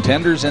your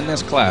contenders in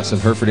this class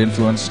of Hereford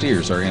Influence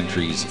steers are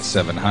entries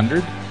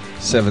 700,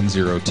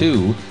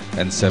 702,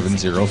 and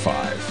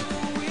 705.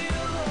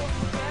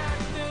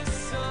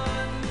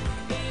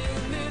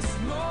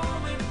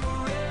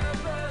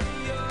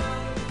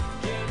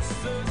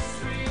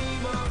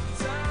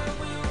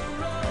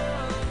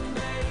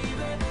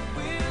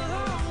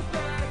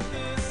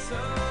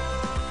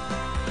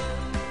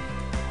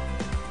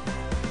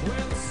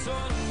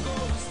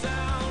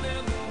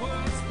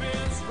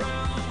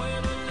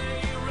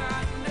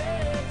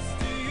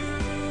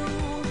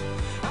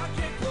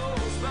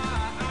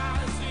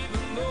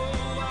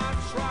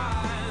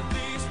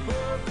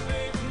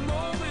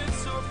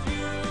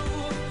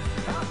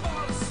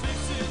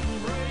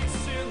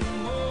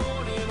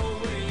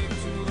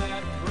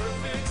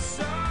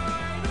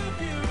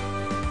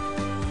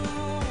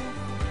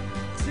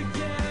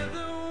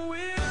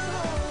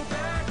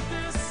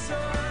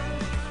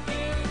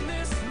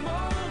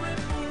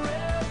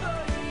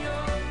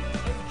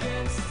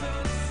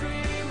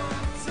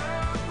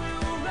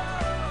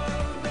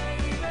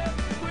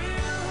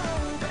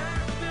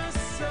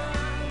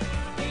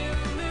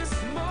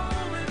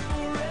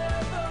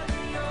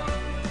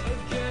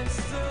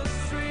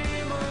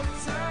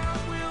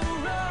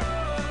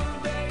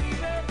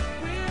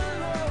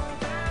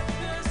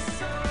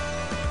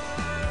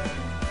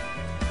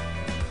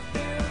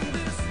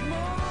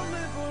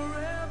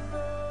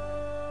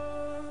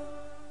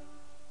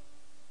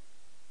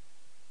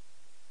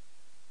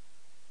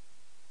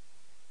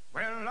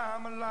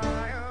 I'm a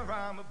liar,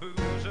 I'm a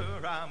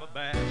boozer, I'm a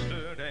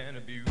bastard and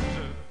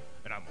abuser,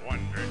 and I'm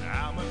wondering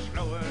how much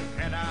lower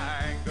can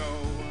I go?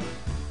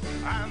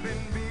 I've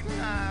been beaten,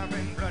 I've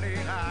been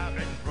bloodied, I've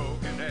been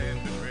broken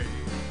and betrayed,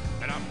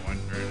 and I'm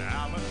wondering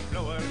how much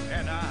lower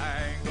can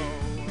I go?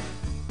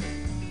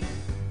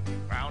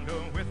 Found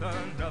her with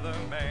another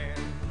man,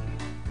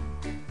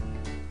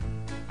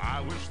 I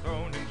was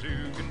thrown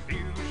into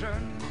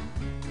confusion.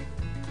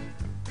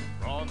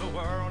 All the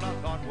world I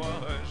thought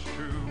was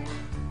true,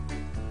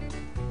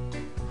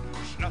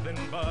 nothing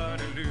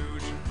but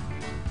illusion.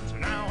 So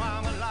now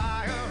I'm a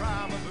liar,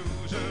 I'm a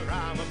boozer,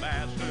 I'm a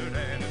bastard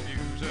and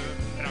abuser,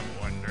 and I'm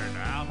wondering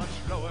how much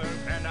lower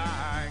can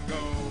I go?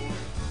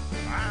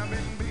 I've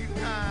been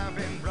beaten, I've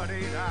been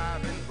bloodied,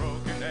 I've been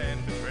broken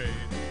and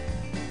betrayed,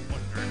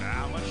 wondering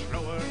how much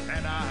lower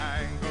can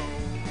I go?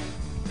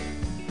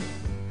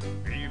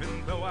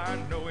 Even though I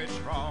know it's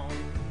wrong,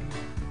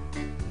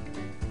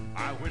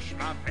 I wish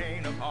my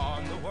pain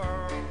upon the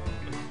world.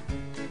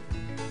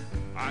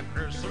 I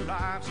curse the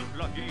lives of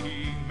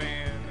lucky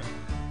men.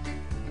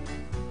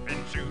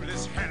 Into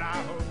this hell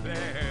I hope they're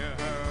hurled.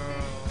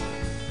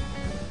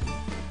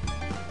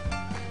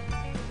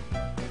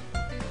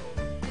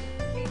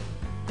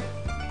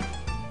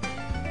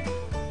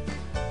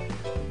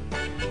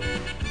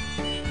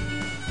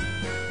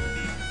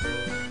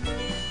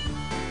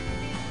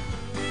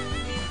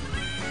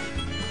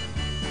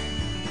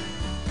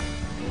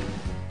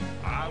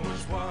 I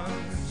was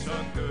once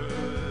a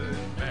good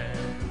man,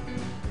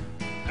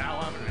 now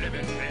I'm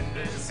living in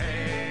this hell.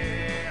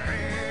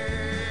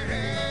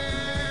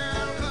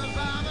 'Cause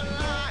I'm a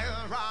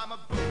liar, I'm a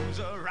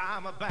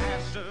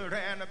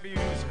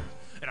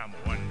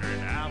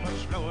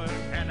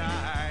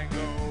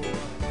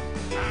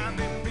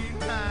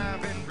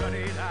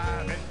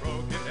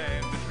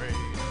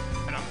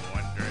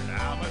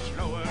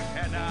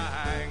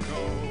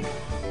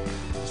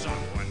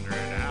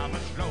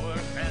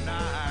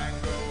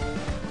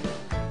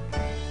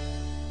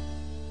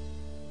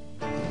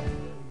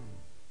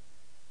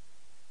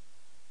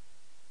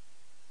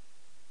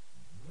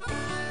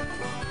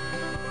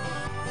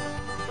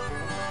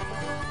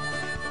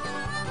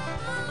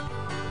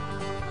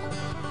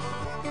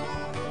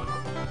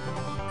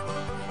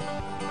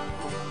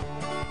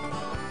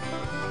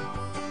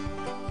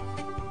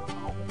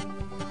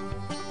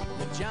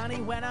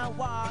Johnny went out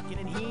walking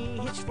and he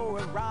hitched for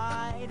a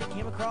ride. He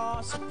came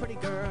across a pretty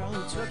girl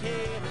who took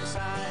him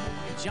inside.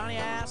 Johnny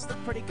asked the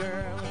pretty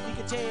girl if he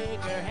could take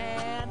her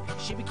hand.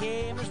 She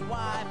became his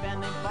wife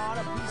and they bought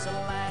a piece of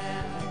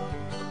land.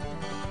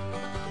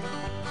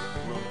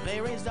 Well, they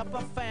raised up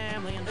a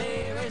family and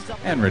they raised up.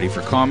 And ready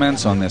for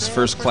comments on this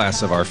first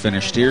class of our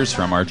finished steers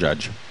from our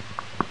judge.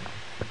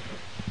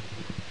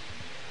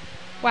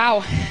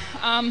 Wow.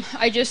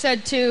 I just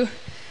said to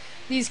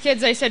these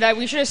kids, I said,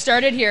 we should have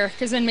started here,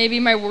 because then maybe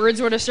my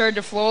words would have started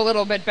to flow a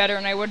little bit better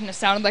and I wouldn't have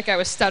sounded like I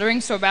was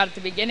stuttering so bad at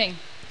the beginning.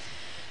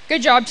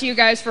 Good job to you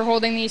guys for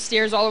holding these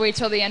steers all the way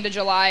till the end of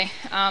July.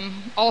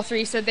 All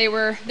three said they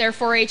were their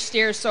 4-H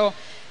steers, so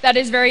that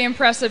is very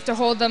impressive to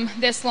hold them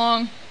this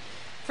long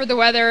for the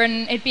weather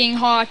and it being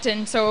hot,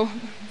 and so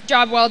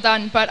job well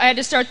done. But I had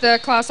to start the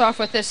class off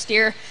with this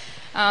steer.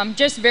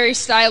 Just very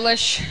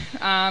stylish,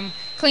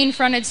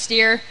 clean-fronted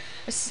steer.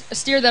 A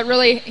steer that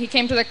really, he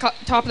came to the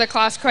top of the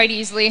class quite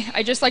easily.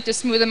 I just like to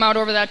smooth him out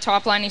over that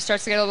top line. He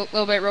starts to get a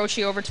little bit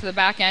roachy over to the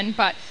back end,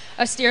 but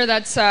a steer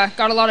that's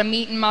got a lot of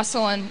meat and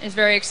muscle and is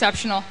very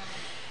exceptional.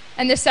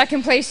 And this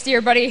second place steer,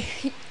 buddy,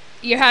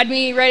 you had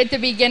me right at the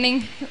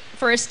beginning.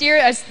 For a steer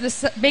as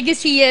big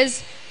as he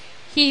is,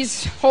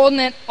 he's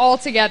holding it all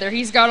together.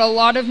 He's got a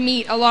lot of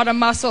meat, a lot of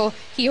muscle.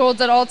 He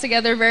holds it all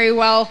together very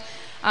well.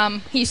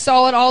 He's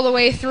solid all the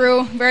way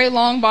through, very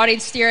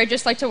long-bodied steer. I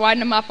just like to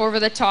widen him up over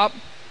the top.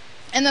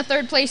 And the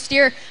third place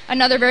steer,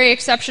 another very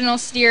exceptional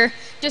steer,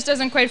 just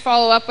doesn't quite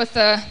follow up with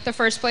the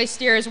first place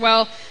steer as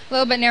well. A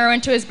little bit narrow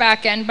into his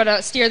back end, but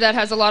a steer that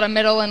has a lot of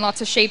middle and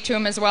lots of shape to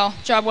him as well.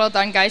 Job well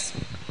done, guys.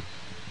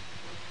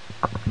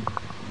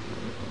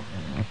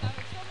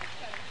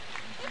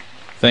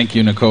 Thank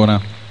you,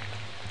 Nakona.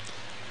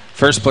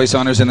 First place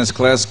honors in this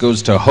class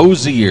goes to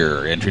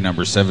Hosier, entry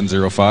number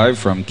 705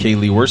 from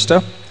Kaylee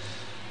Worsta.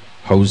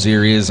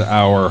 Hosier is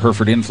our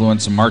Hereford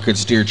Influence Market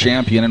Steer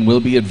champion and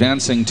will be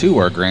advancing to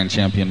our Grand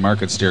Champion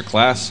Market Steer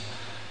class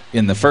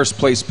in the first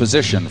place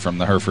position from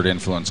the Hereford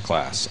Influence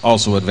class.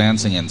 Also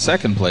advancing in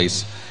second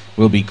place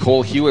will be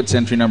Cole Hewitt's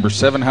entry number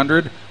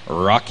 700,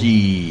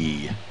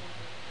 Rocky.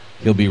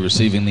 He'll be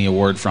receiving the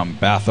award from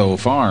Batho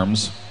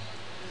Farms.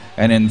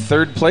 And in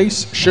third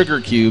place,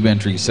 Sugar Cube,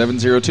 entry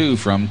 702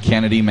 from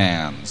Kennedy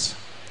Mans.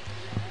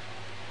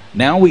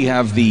 Now we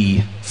have the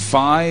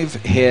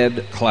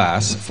 5-head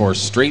class for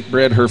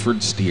straight-bred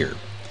Hereford steer.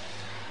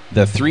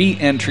 The 3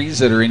 entries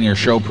that are in your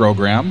show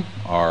program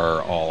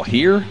are all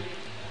here.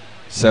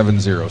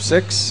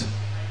 706,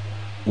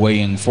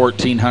 weighing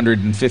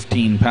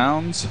 1,415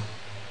 pounds.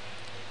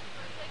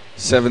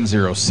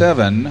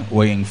 707,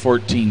 weighing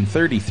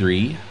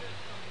 1,433.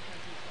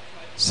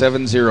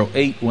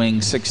 708, weighing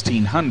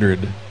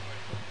 1,600.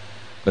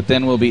 But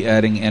then we'll be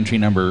adding entry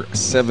number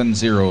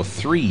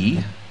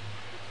 703,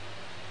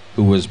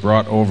 who was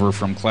brought over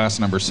from class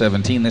number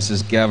 17. This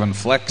is Gavin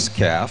Fleck's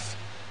calf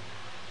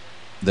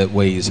that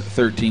weighs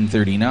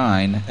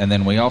 1,339. And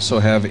then we also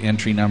have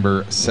entry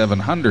number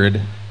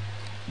 700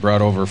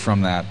 brought over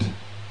from that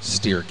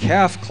steer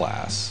calf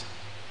class.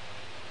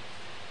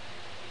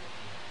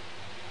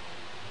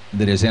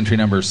 That is entry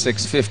number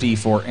 650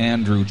 for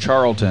Andrew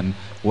Charlton,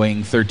 weighing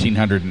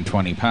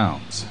 1,320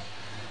 pounds.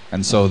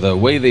 And so the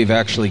way they've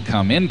actually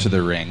come into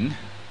the ring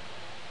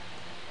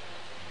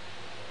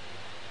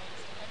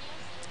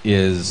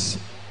is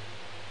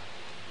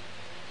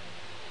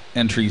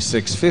entry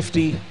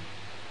 650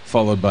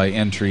 followed by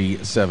entry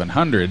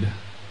 700,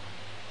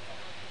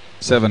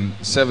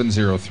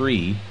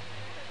 703,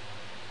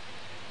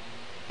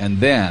 and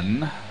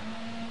then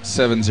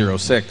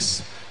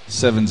 706,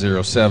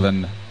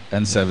 707,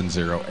 and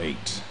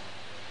 708.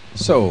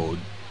 So,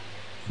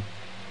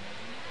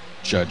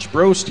 Judge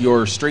Brost,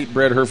 your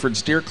straight-bred Hereford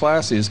steer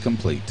class is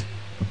complete.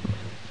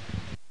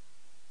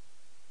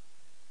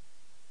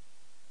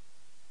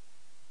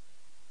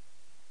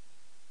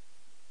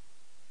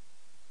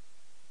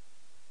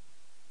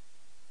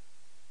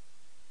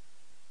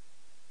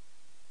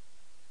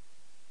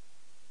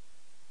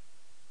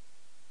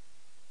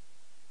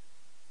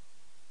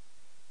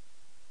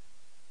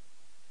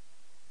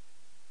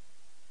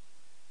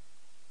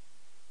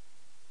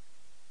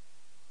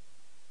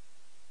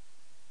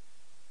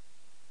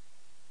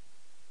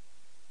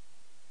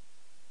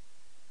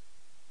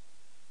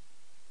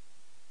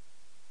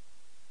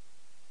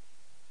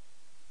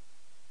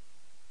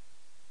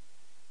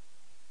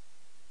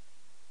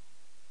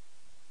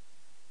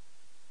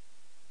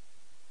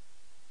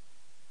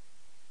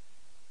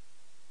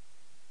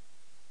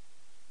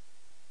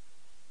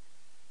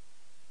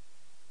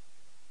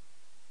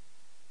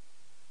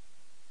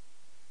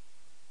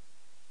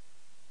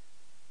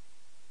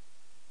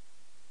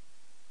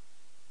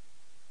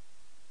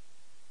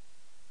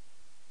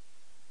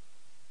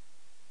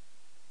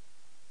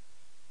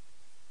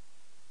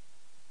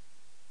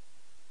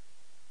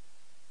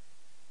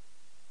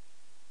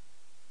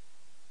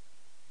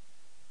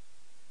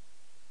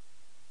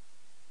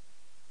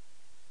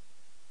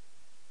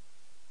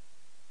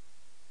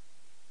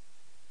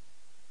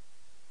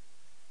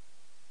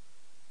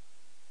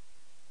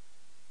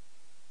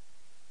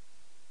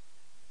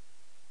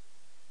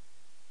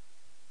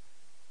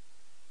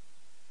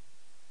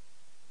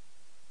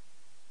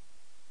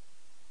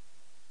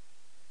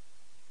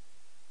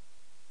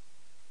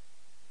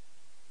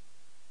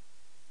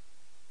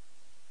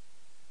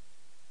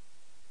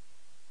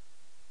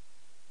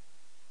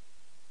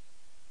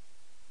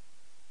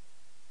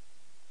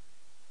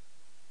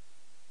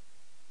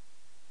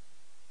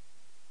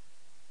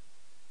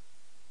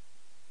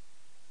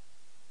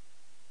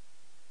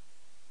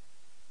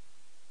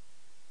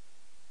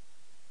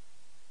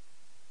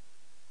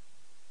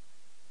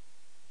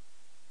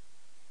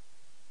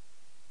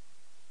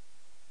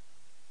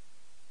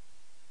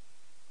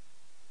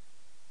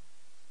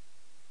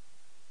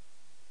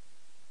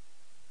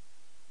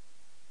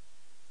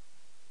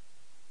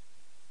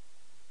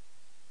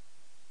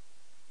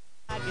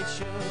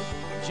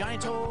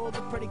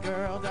 told the pretty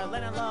girl,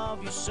 darling, I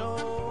love you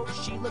so.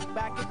 She looked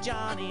back at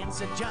Johnny and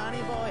said,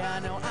 Johnny boy, I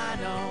know.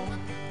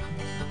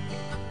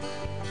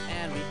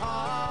 And we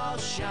all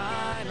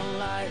shine a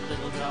light,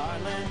 little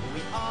darling.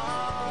 We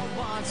all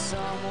want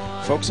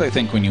someone. Folks, I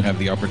think when you have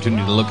the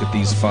opportunity to look at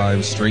these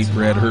 5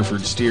 straight-bred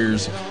Hereford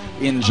steers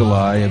in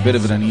July, a bit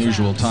of an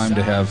unusual time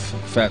to have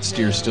fat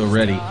steers still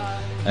ready,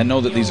 and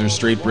know that these are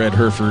straight-bred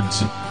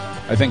Herefords,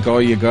 I think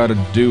all you got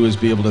to do is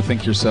be able to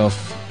think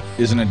yourself,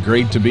 isn't it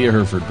great to be a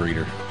Hereford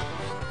breeder?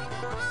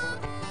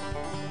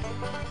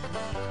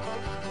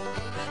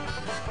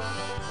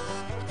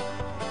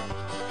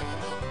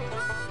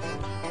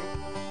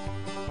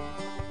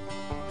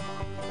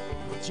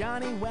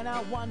 Johnny went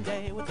out one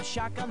day with a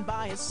shotgun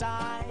by his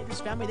side.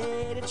 His family,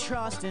 they didn't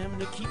trust him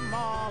to keep them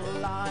all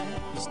alive.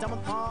 He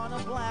stumbled upon a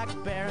black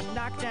bear and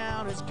knocked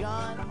down his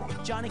gun.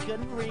 Johnny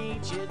couldn't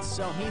reach it,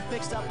 so he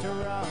fixed up to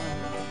run.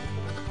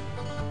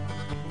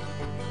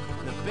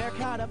 The bear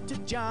caught up to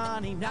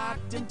Johnny,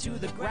 knocked him to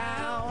the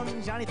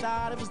ground. Johnny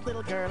thought of his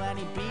little girl and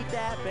he beat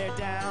that bear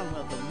down.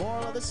 Well, the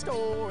moral of the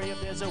story,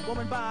 if there's a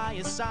woman by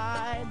his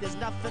side, there's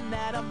nothing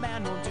that a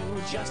man won't do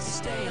just to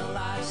stay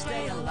alive,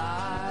 stay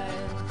alive.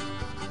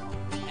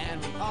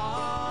 And we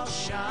all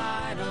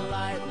shine a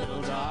light,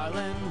 little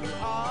darling. We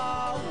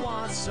all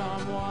want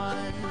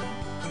someone.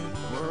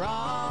 We're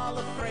all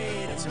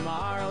afraid of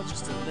tomorrow,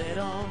 just a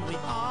little. We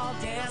all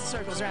dance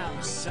circles around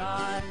the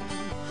sun.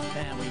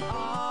 And we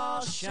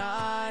all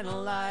shine a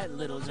light,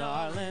 little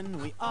darling.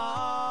 We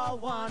all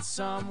want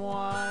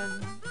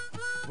someone.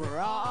 We're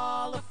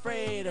all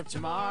afraid of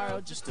tomorrow,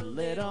 just a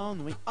little.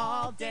 And we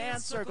all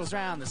dance circles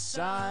around the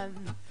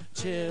sun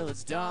till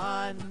it's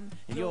done.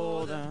 And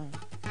you're the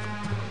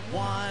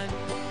one.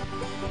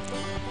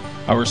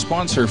 Our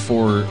sponsor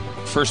for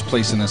first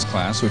place in this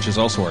class, which is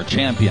also our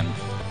champion,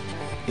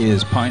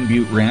 is Pine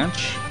Butte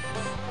Ranch.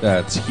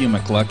 That's Hugh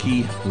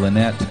McLucky,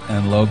 Lynette,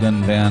 and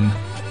Logan Van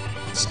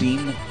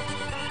Steen.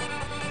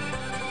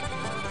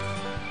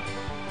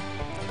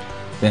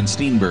 Van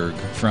Steenberg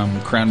from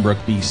Cranbrook,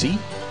 BC.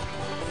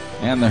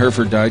 And the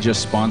Hereford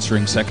Digest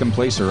sponsoring second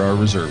place or our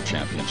reserve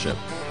championship.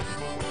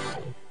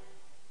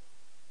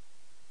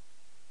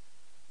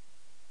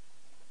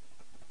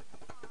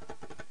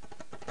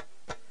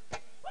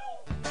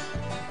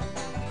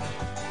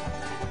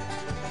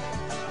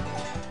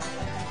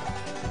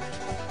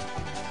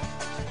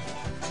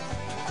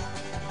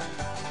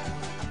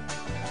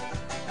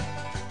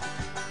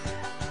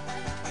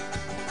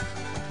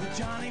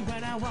 Johnny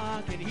went out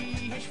walking,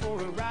 he hitched for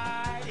a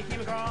ride. He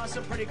came across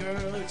a pretty girl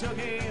who took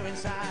him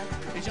inside.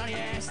 And Johnny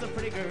asked the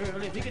pretty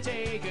girl if he could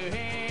take her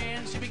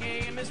hand. She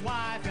became his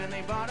wife and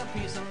they bought a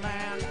piece of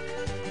land.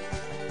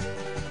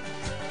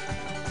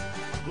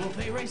 Well,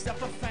 they raised up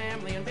a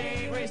family and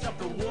they raised up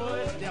the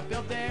wood. They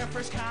built their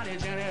first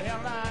cottage and it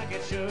held like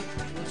it should.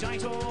 Well, Johnny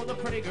told the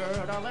pretty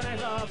girl, darling, I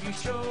love you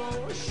so.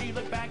 She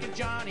looked back at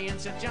Johnny and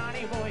said,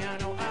 Johnny boy, I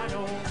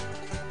know.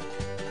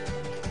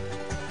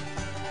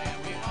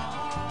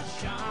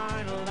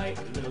 Shine a light,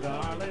 little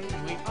darling.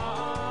 We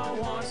all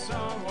want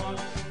someone.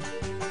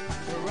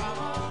 We're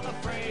all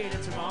afraid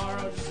of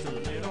tomorrow, just a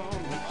little.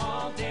 We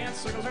all dance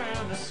circles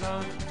around the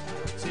sun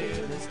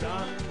till it's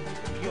done.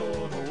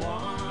 You're the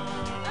one.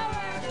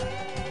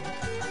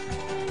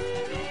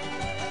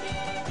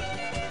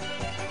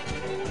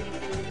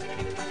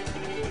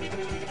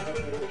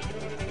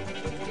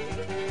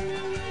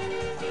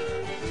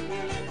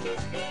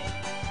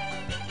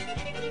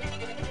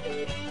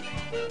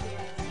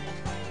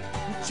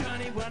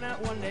 Johnny went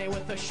out one day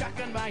with a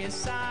shotgun by his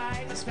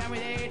side. His family,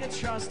 they didn't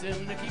trust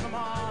him to keep them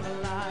all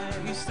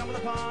alive. He stumbled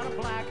upon a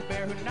black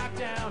bear who knocked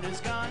down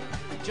his gun.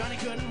 Johnny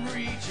couldn't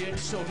reach it,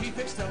 so he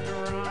fixed up to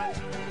run.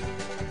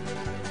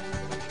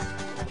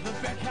 The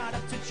bear caught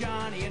up to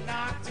Johnny and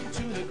knocked him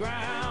to the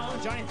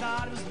ground. Johnny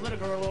thought it was a little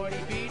girl, Lord,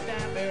 he beat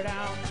that bear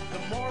down.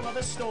 The moral of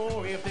the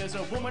story, if there's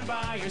a woman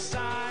by your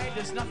side,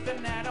 there's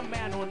nothing that a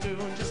man won't do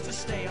just to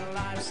stay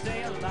alive,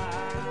 stay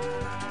alive.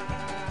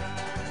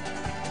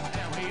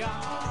 We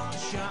all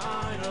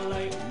shine a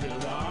light, little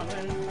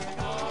darling. We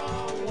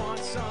all want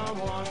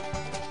someone.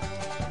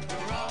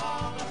 We're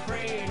all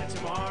afraid of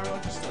tomorrow,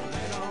 just a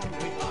little.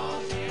 We all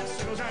dance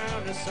circles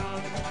around the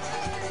sun.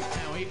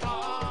 And we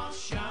all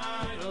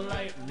shine a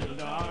light, little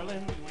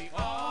darling. We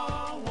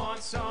all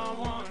want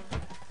someone.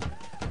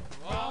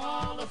 We're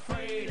all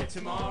afraid of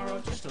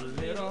tomorrow, just a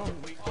little.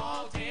 We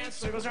all dance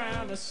circles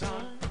around the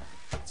sun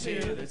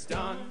till it's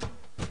done.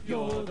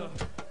 You're the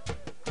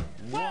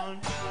one.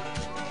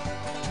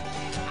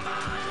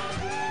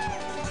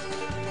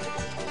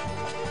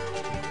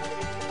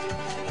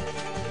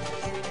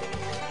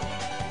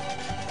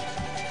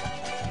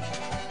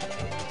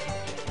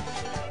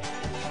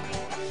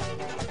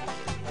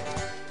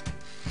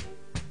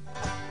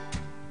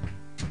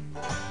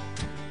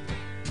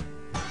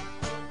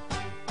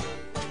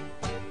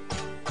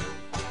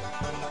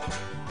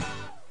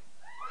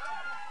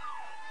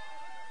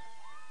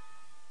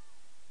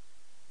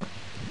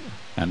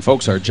 And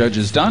folks, our judge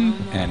is done,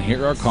 and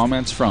here are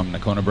comments from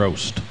Nakona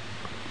Brost.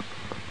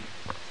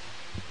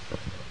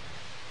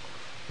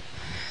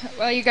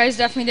 Well, you guys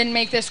definitely didn't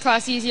make this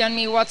class easy on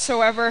me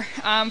whatsoever.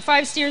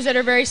 5 steers that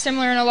are very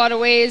similar in a lot of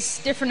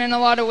ways, different in a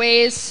lot of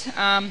ways.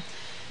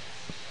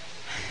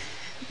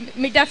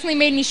 Definitely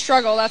made me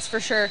struggle, that's for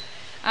sure.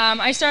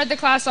 I started the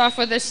class off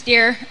with a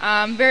steer,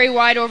 very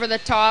wide over the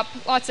top,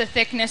 lots of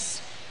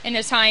thickness in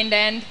his hind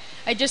end.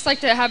 I'd just like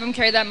to have him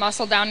carry that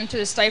muscle down into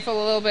the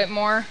stifle a little bit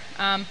more,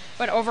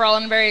 but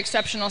overall a very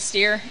exceptional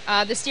steer.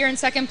 The steer in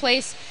second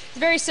place is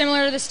very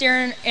similar to the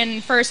steer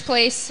in first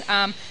place.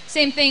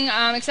 Same thing,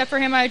 except for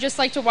him, I would just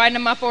like to widen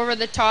him up over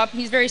the top.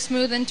 He's very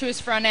smooth into his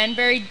front end,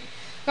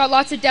 got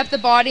lots of depth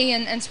of body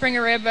and spring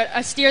of rib, but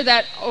a steer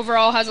that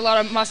overall has a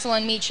lot of muscle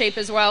and meat shape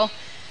as well.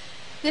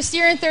 The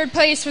steer in third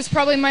place was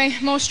probably my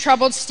most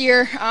troubled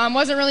steer.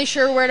 Wasn't really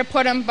sure where to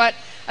put him, but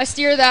a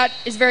steer that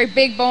is very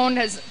big boned,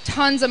 has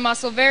tons of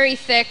muscle, very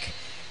thick,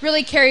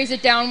 really carries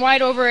it down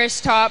wide over his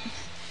top.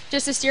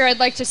 Just a steer I'd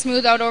like to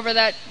smooth out over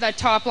that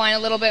top line a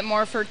little bit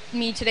more for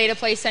me today to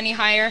place any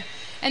higher.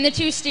 And the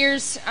 2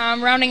 steers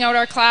rounding out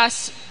our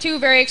class, 2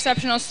 very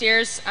exceptional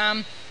steers.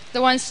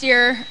 The one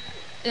steer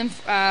in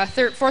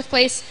fourth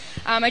place,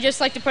 I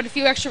just like to put a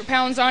few extra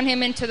pounds on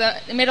him into the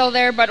middle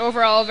there, but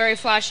overall a very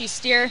flashy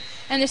steer.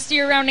 And the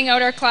steer rounding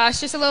out our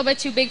class, just a little bit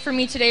too big for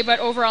me today, but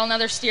overall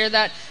another steer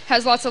that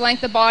has lots of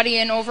length of body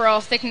and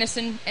overall thickness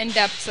and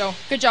depth. So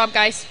good job,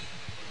 guys.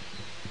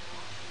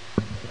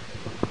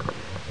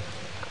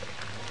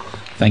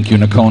 Thank you,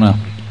 Nakona.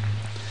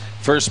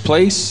 First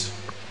place,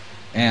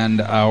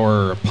 and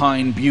our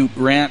Pine Butte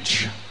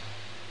Ranch,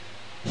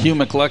 Hugh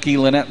McLucky,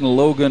 Lynette and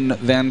Logan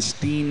Van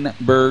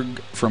Steenberg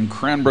from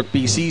Cranbrook,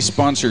 BC,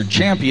 sponsored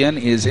champion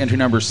is entry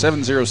number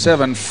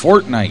 707,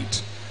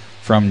 Fortnite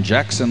from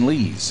Jackson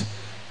Lees.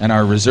 And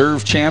our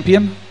reserve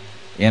champion,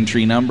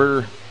 entry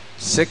number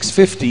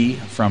 650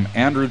 from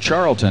Andrew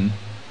Charlton,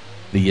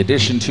 the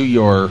addition to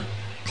your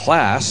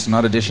class,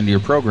 not addition to your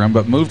program,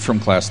 but moved from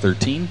class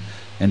 13.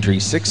 Entry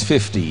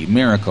 650,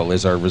 Miracle,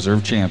 is our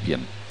reserve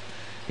champion.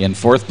 In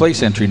fourth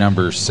place, entry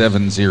number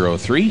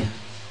 703.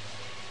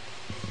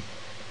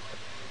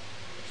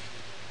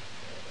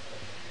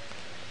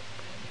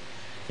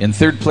 In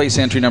third place,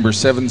 entry number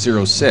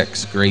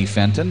 706, Gray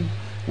Fenton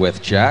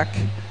with Jack.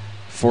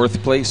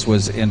 Fourth place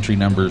was entry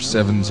number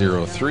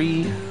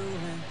 703.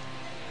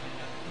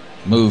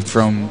 Moved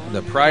from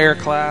the prior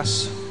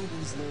class.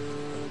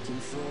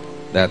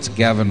 That's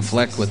Gavin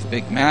Fleck with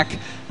Big Mac.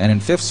 And in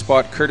fifth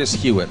spot, Curtis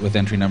Hewitt with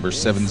entry number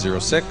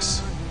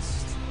 706,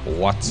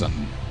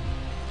 Watson.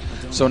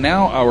 So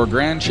now our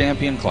grand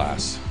champion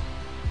class.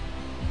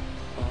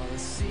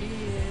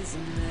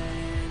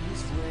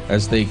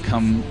 As they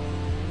come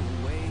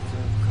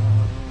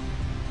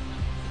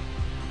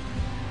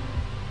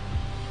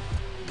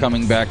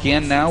coming back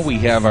in now, we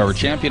have our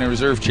champion and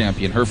reserve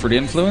champion, Hereford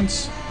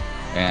Influence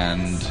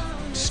and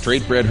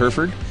Straight Bred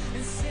Hereford.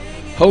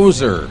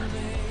 Hoser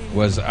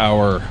was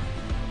our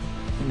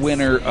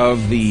winner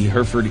of the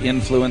Hereford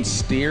Influence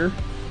steer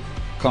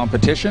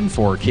competition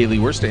for Kaylee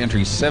Wursta.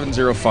 Entry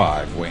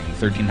 705, weighing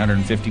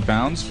 1,350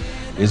 pounds,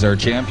 is our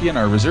champion.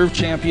 Our reserve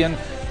champion,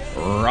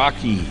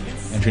 Rocky,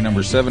 entry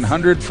number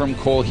 700 from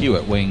Cole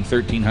Hewitt, weighing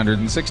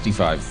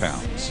 1,365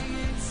 pounds.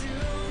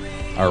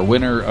 Our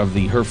winner of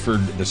the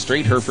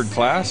straight Hereford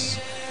class,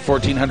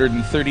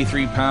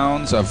 1,433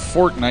 pounds of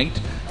Fortnite,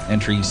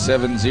 entry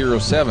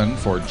 707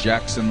 for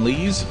Jackson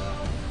Lees.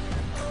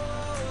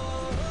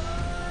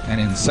 And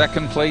in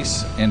second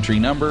place, entry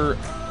number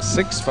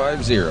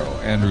 650,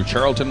 Andrew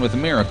Charlton with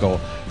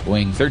Miracle,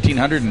 weighing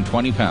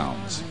 1,320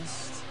 pounds.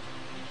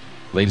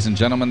 Ladies and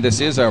gentlemen, this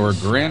is our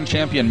Grand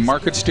Champion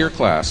Market Steer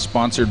class,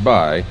 sponsored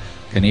by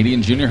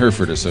Canadian Junior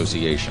Hereford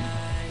Association.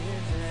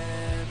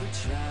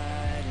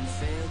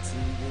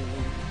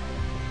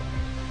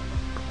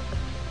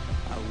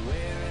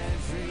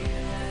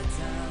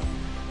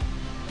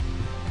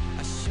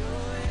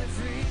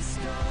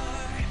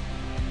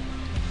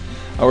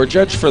 Our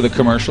judge for the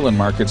commercial and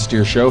market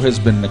steer show has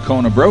been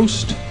Nakona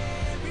Brost,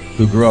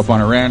 who grew up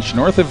on a ranch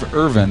north of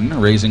Irvine,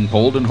 raising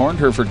polled and horned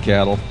Hereford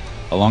cattle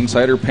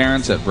alongside her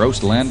parents at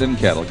Brost Land and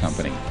Cattle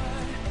Company.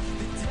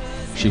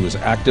 She was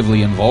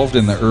actively involved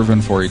in the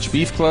Irvine 4-H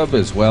Beef Club,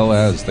 as well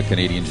as the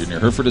Canadian Junior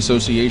Hereford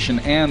Association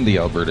and the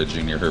Alberta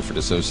Junior Hereford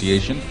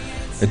Association,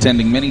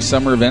 attending many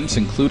summer events,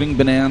 including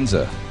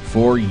Bonanza,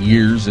 for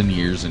years and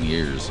years and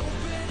years.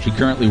 She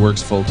currently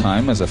works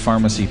full-time as a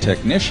pharmacy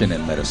technician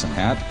in Medicine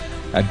Hat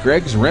at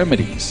Greg's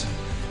Remedies,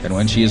 and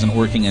when she isn't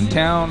working in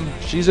town,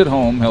 she's at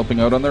home helping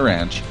out on the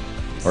ranch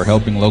or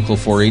helping local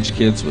 4-H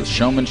kids with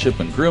showmanship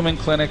and grooming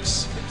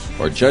clinics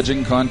or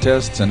judging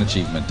contests and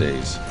achievement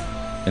days.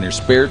 In her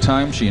spare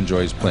time, she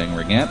enjoys playing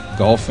ringette,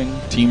 golfing,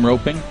 team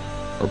roping,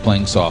 or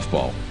playing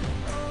softball.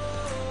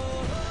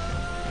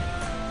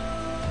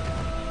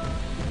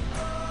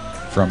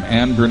 From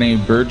Anne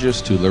Brene Burgess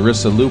to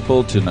Larissa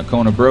Lupel to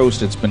Nakona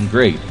Brost, it's been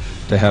great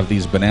to have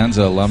these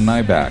Bonanza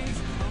alumni back.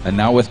 And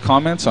now with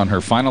comments on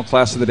her final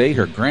class of the day,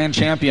 her Grand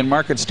Champion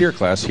Market Steer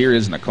class, here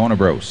is Nakona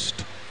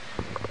Brost.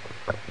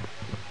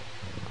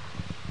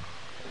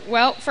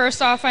 Well,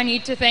 first off, I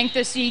need to thank the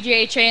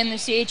CJHA and the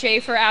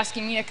CHA for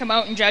asking me to come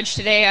out and judge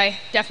today. I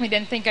definitely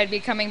didn't think I'd be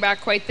coming back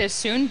quite this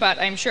soon, but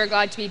I'm sure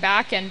glad to be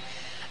back. And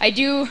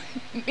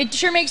it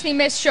sure makes me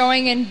miss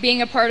showing and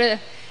being a part of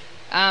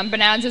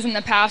Bonanzas in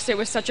the past. It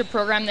was such a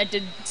program that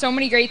did so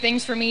many great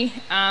things for me,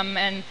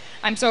 and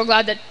I'm so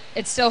glad that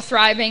it's still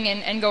thriving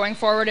and going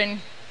forward,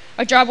 and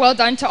a job well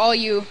done to all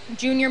you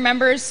junior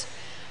members.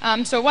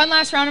 So one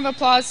last round of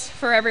applause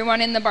for everyone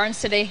in the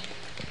barns today.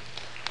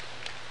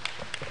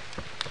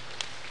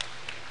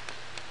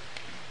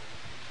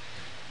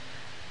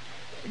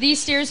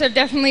 These steers have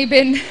definitely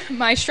been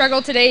my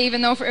struggle today,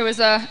 even though it was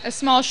a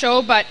small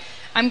show, but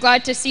I'm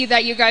glad to see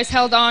that you guys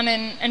held on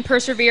and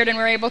persevered and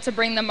were able to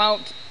bring them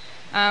out.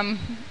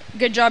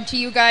 Good job to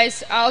you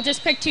guys. I'll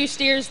just pick 2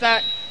 steers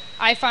that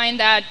I find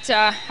that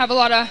have a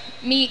lot of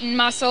meat and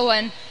muscle,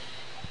 and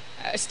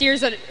steers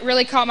that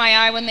really caught my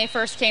eye when they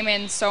first came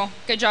in, so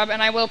good job.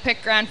 And I will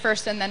pick Grand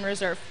first and then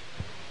Reserve.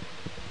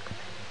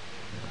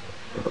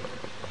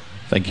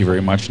 Thank you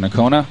very much,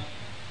 Nakona.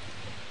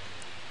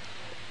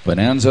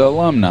 Bonanza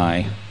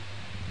alumni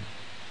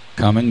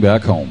coming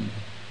back home.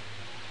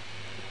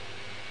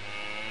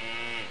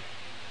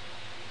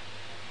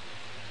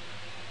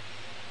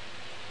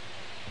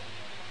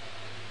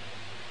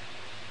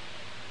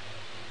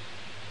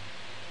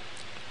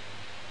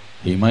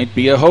 He might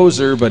be a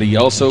hoser, but he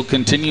also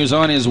continues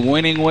on his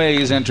winning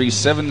ways. Entry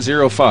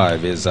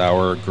 705 is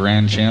our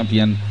grand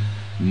champion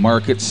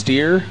market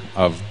steer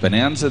of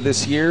Bonanza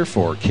this year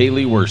for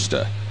Kaylee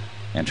Wursta.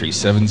 Entry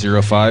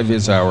 705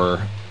 is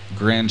our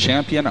grand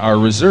champion. Our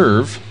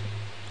reserve,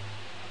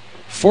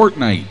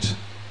 Fortnite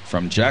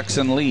from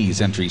Jackson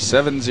Lee's, entry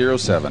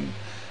 707.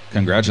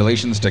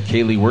 Congratulations to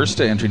Kaylee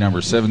Wursta, entry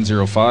number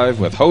 705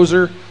 with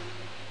Hoser,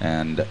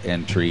 and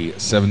entry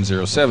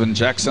 707,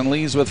 Jackson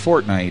Lee's with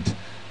Fortnite.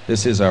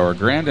 This is our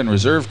grand and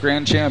reserve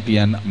grand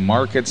champion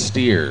market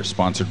steer,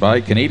 sponsored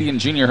by Canadian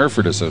Junior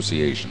Hereford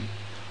Association.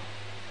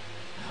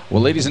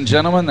 Well, ladies and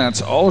gentlemen,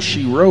 that's all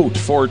she wrote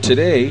for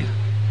today.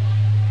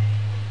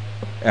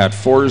 At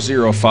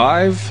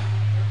 4:05,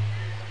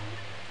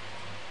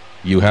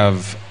 you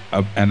have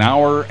an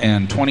hour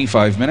and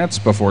 25 minutes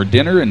before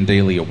dinner and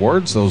daily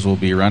awards. Those will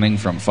be running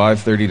from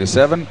 5:30 to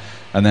 7.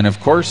 And then, of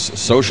course,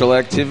 social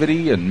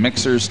activity and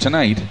mixers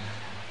tonight.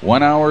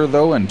 1 hour,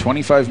 though, and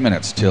 25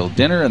 minutes till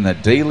dinner and the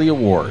daily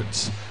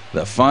awards.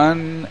 The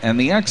fun and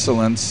the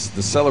excellence,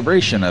 the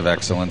celebration of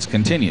excellence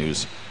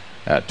continues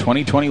at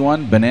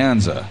 2021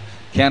 Bonanza,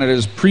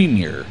 Canada's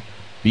premier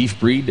beef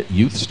breed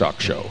youth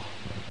stock show.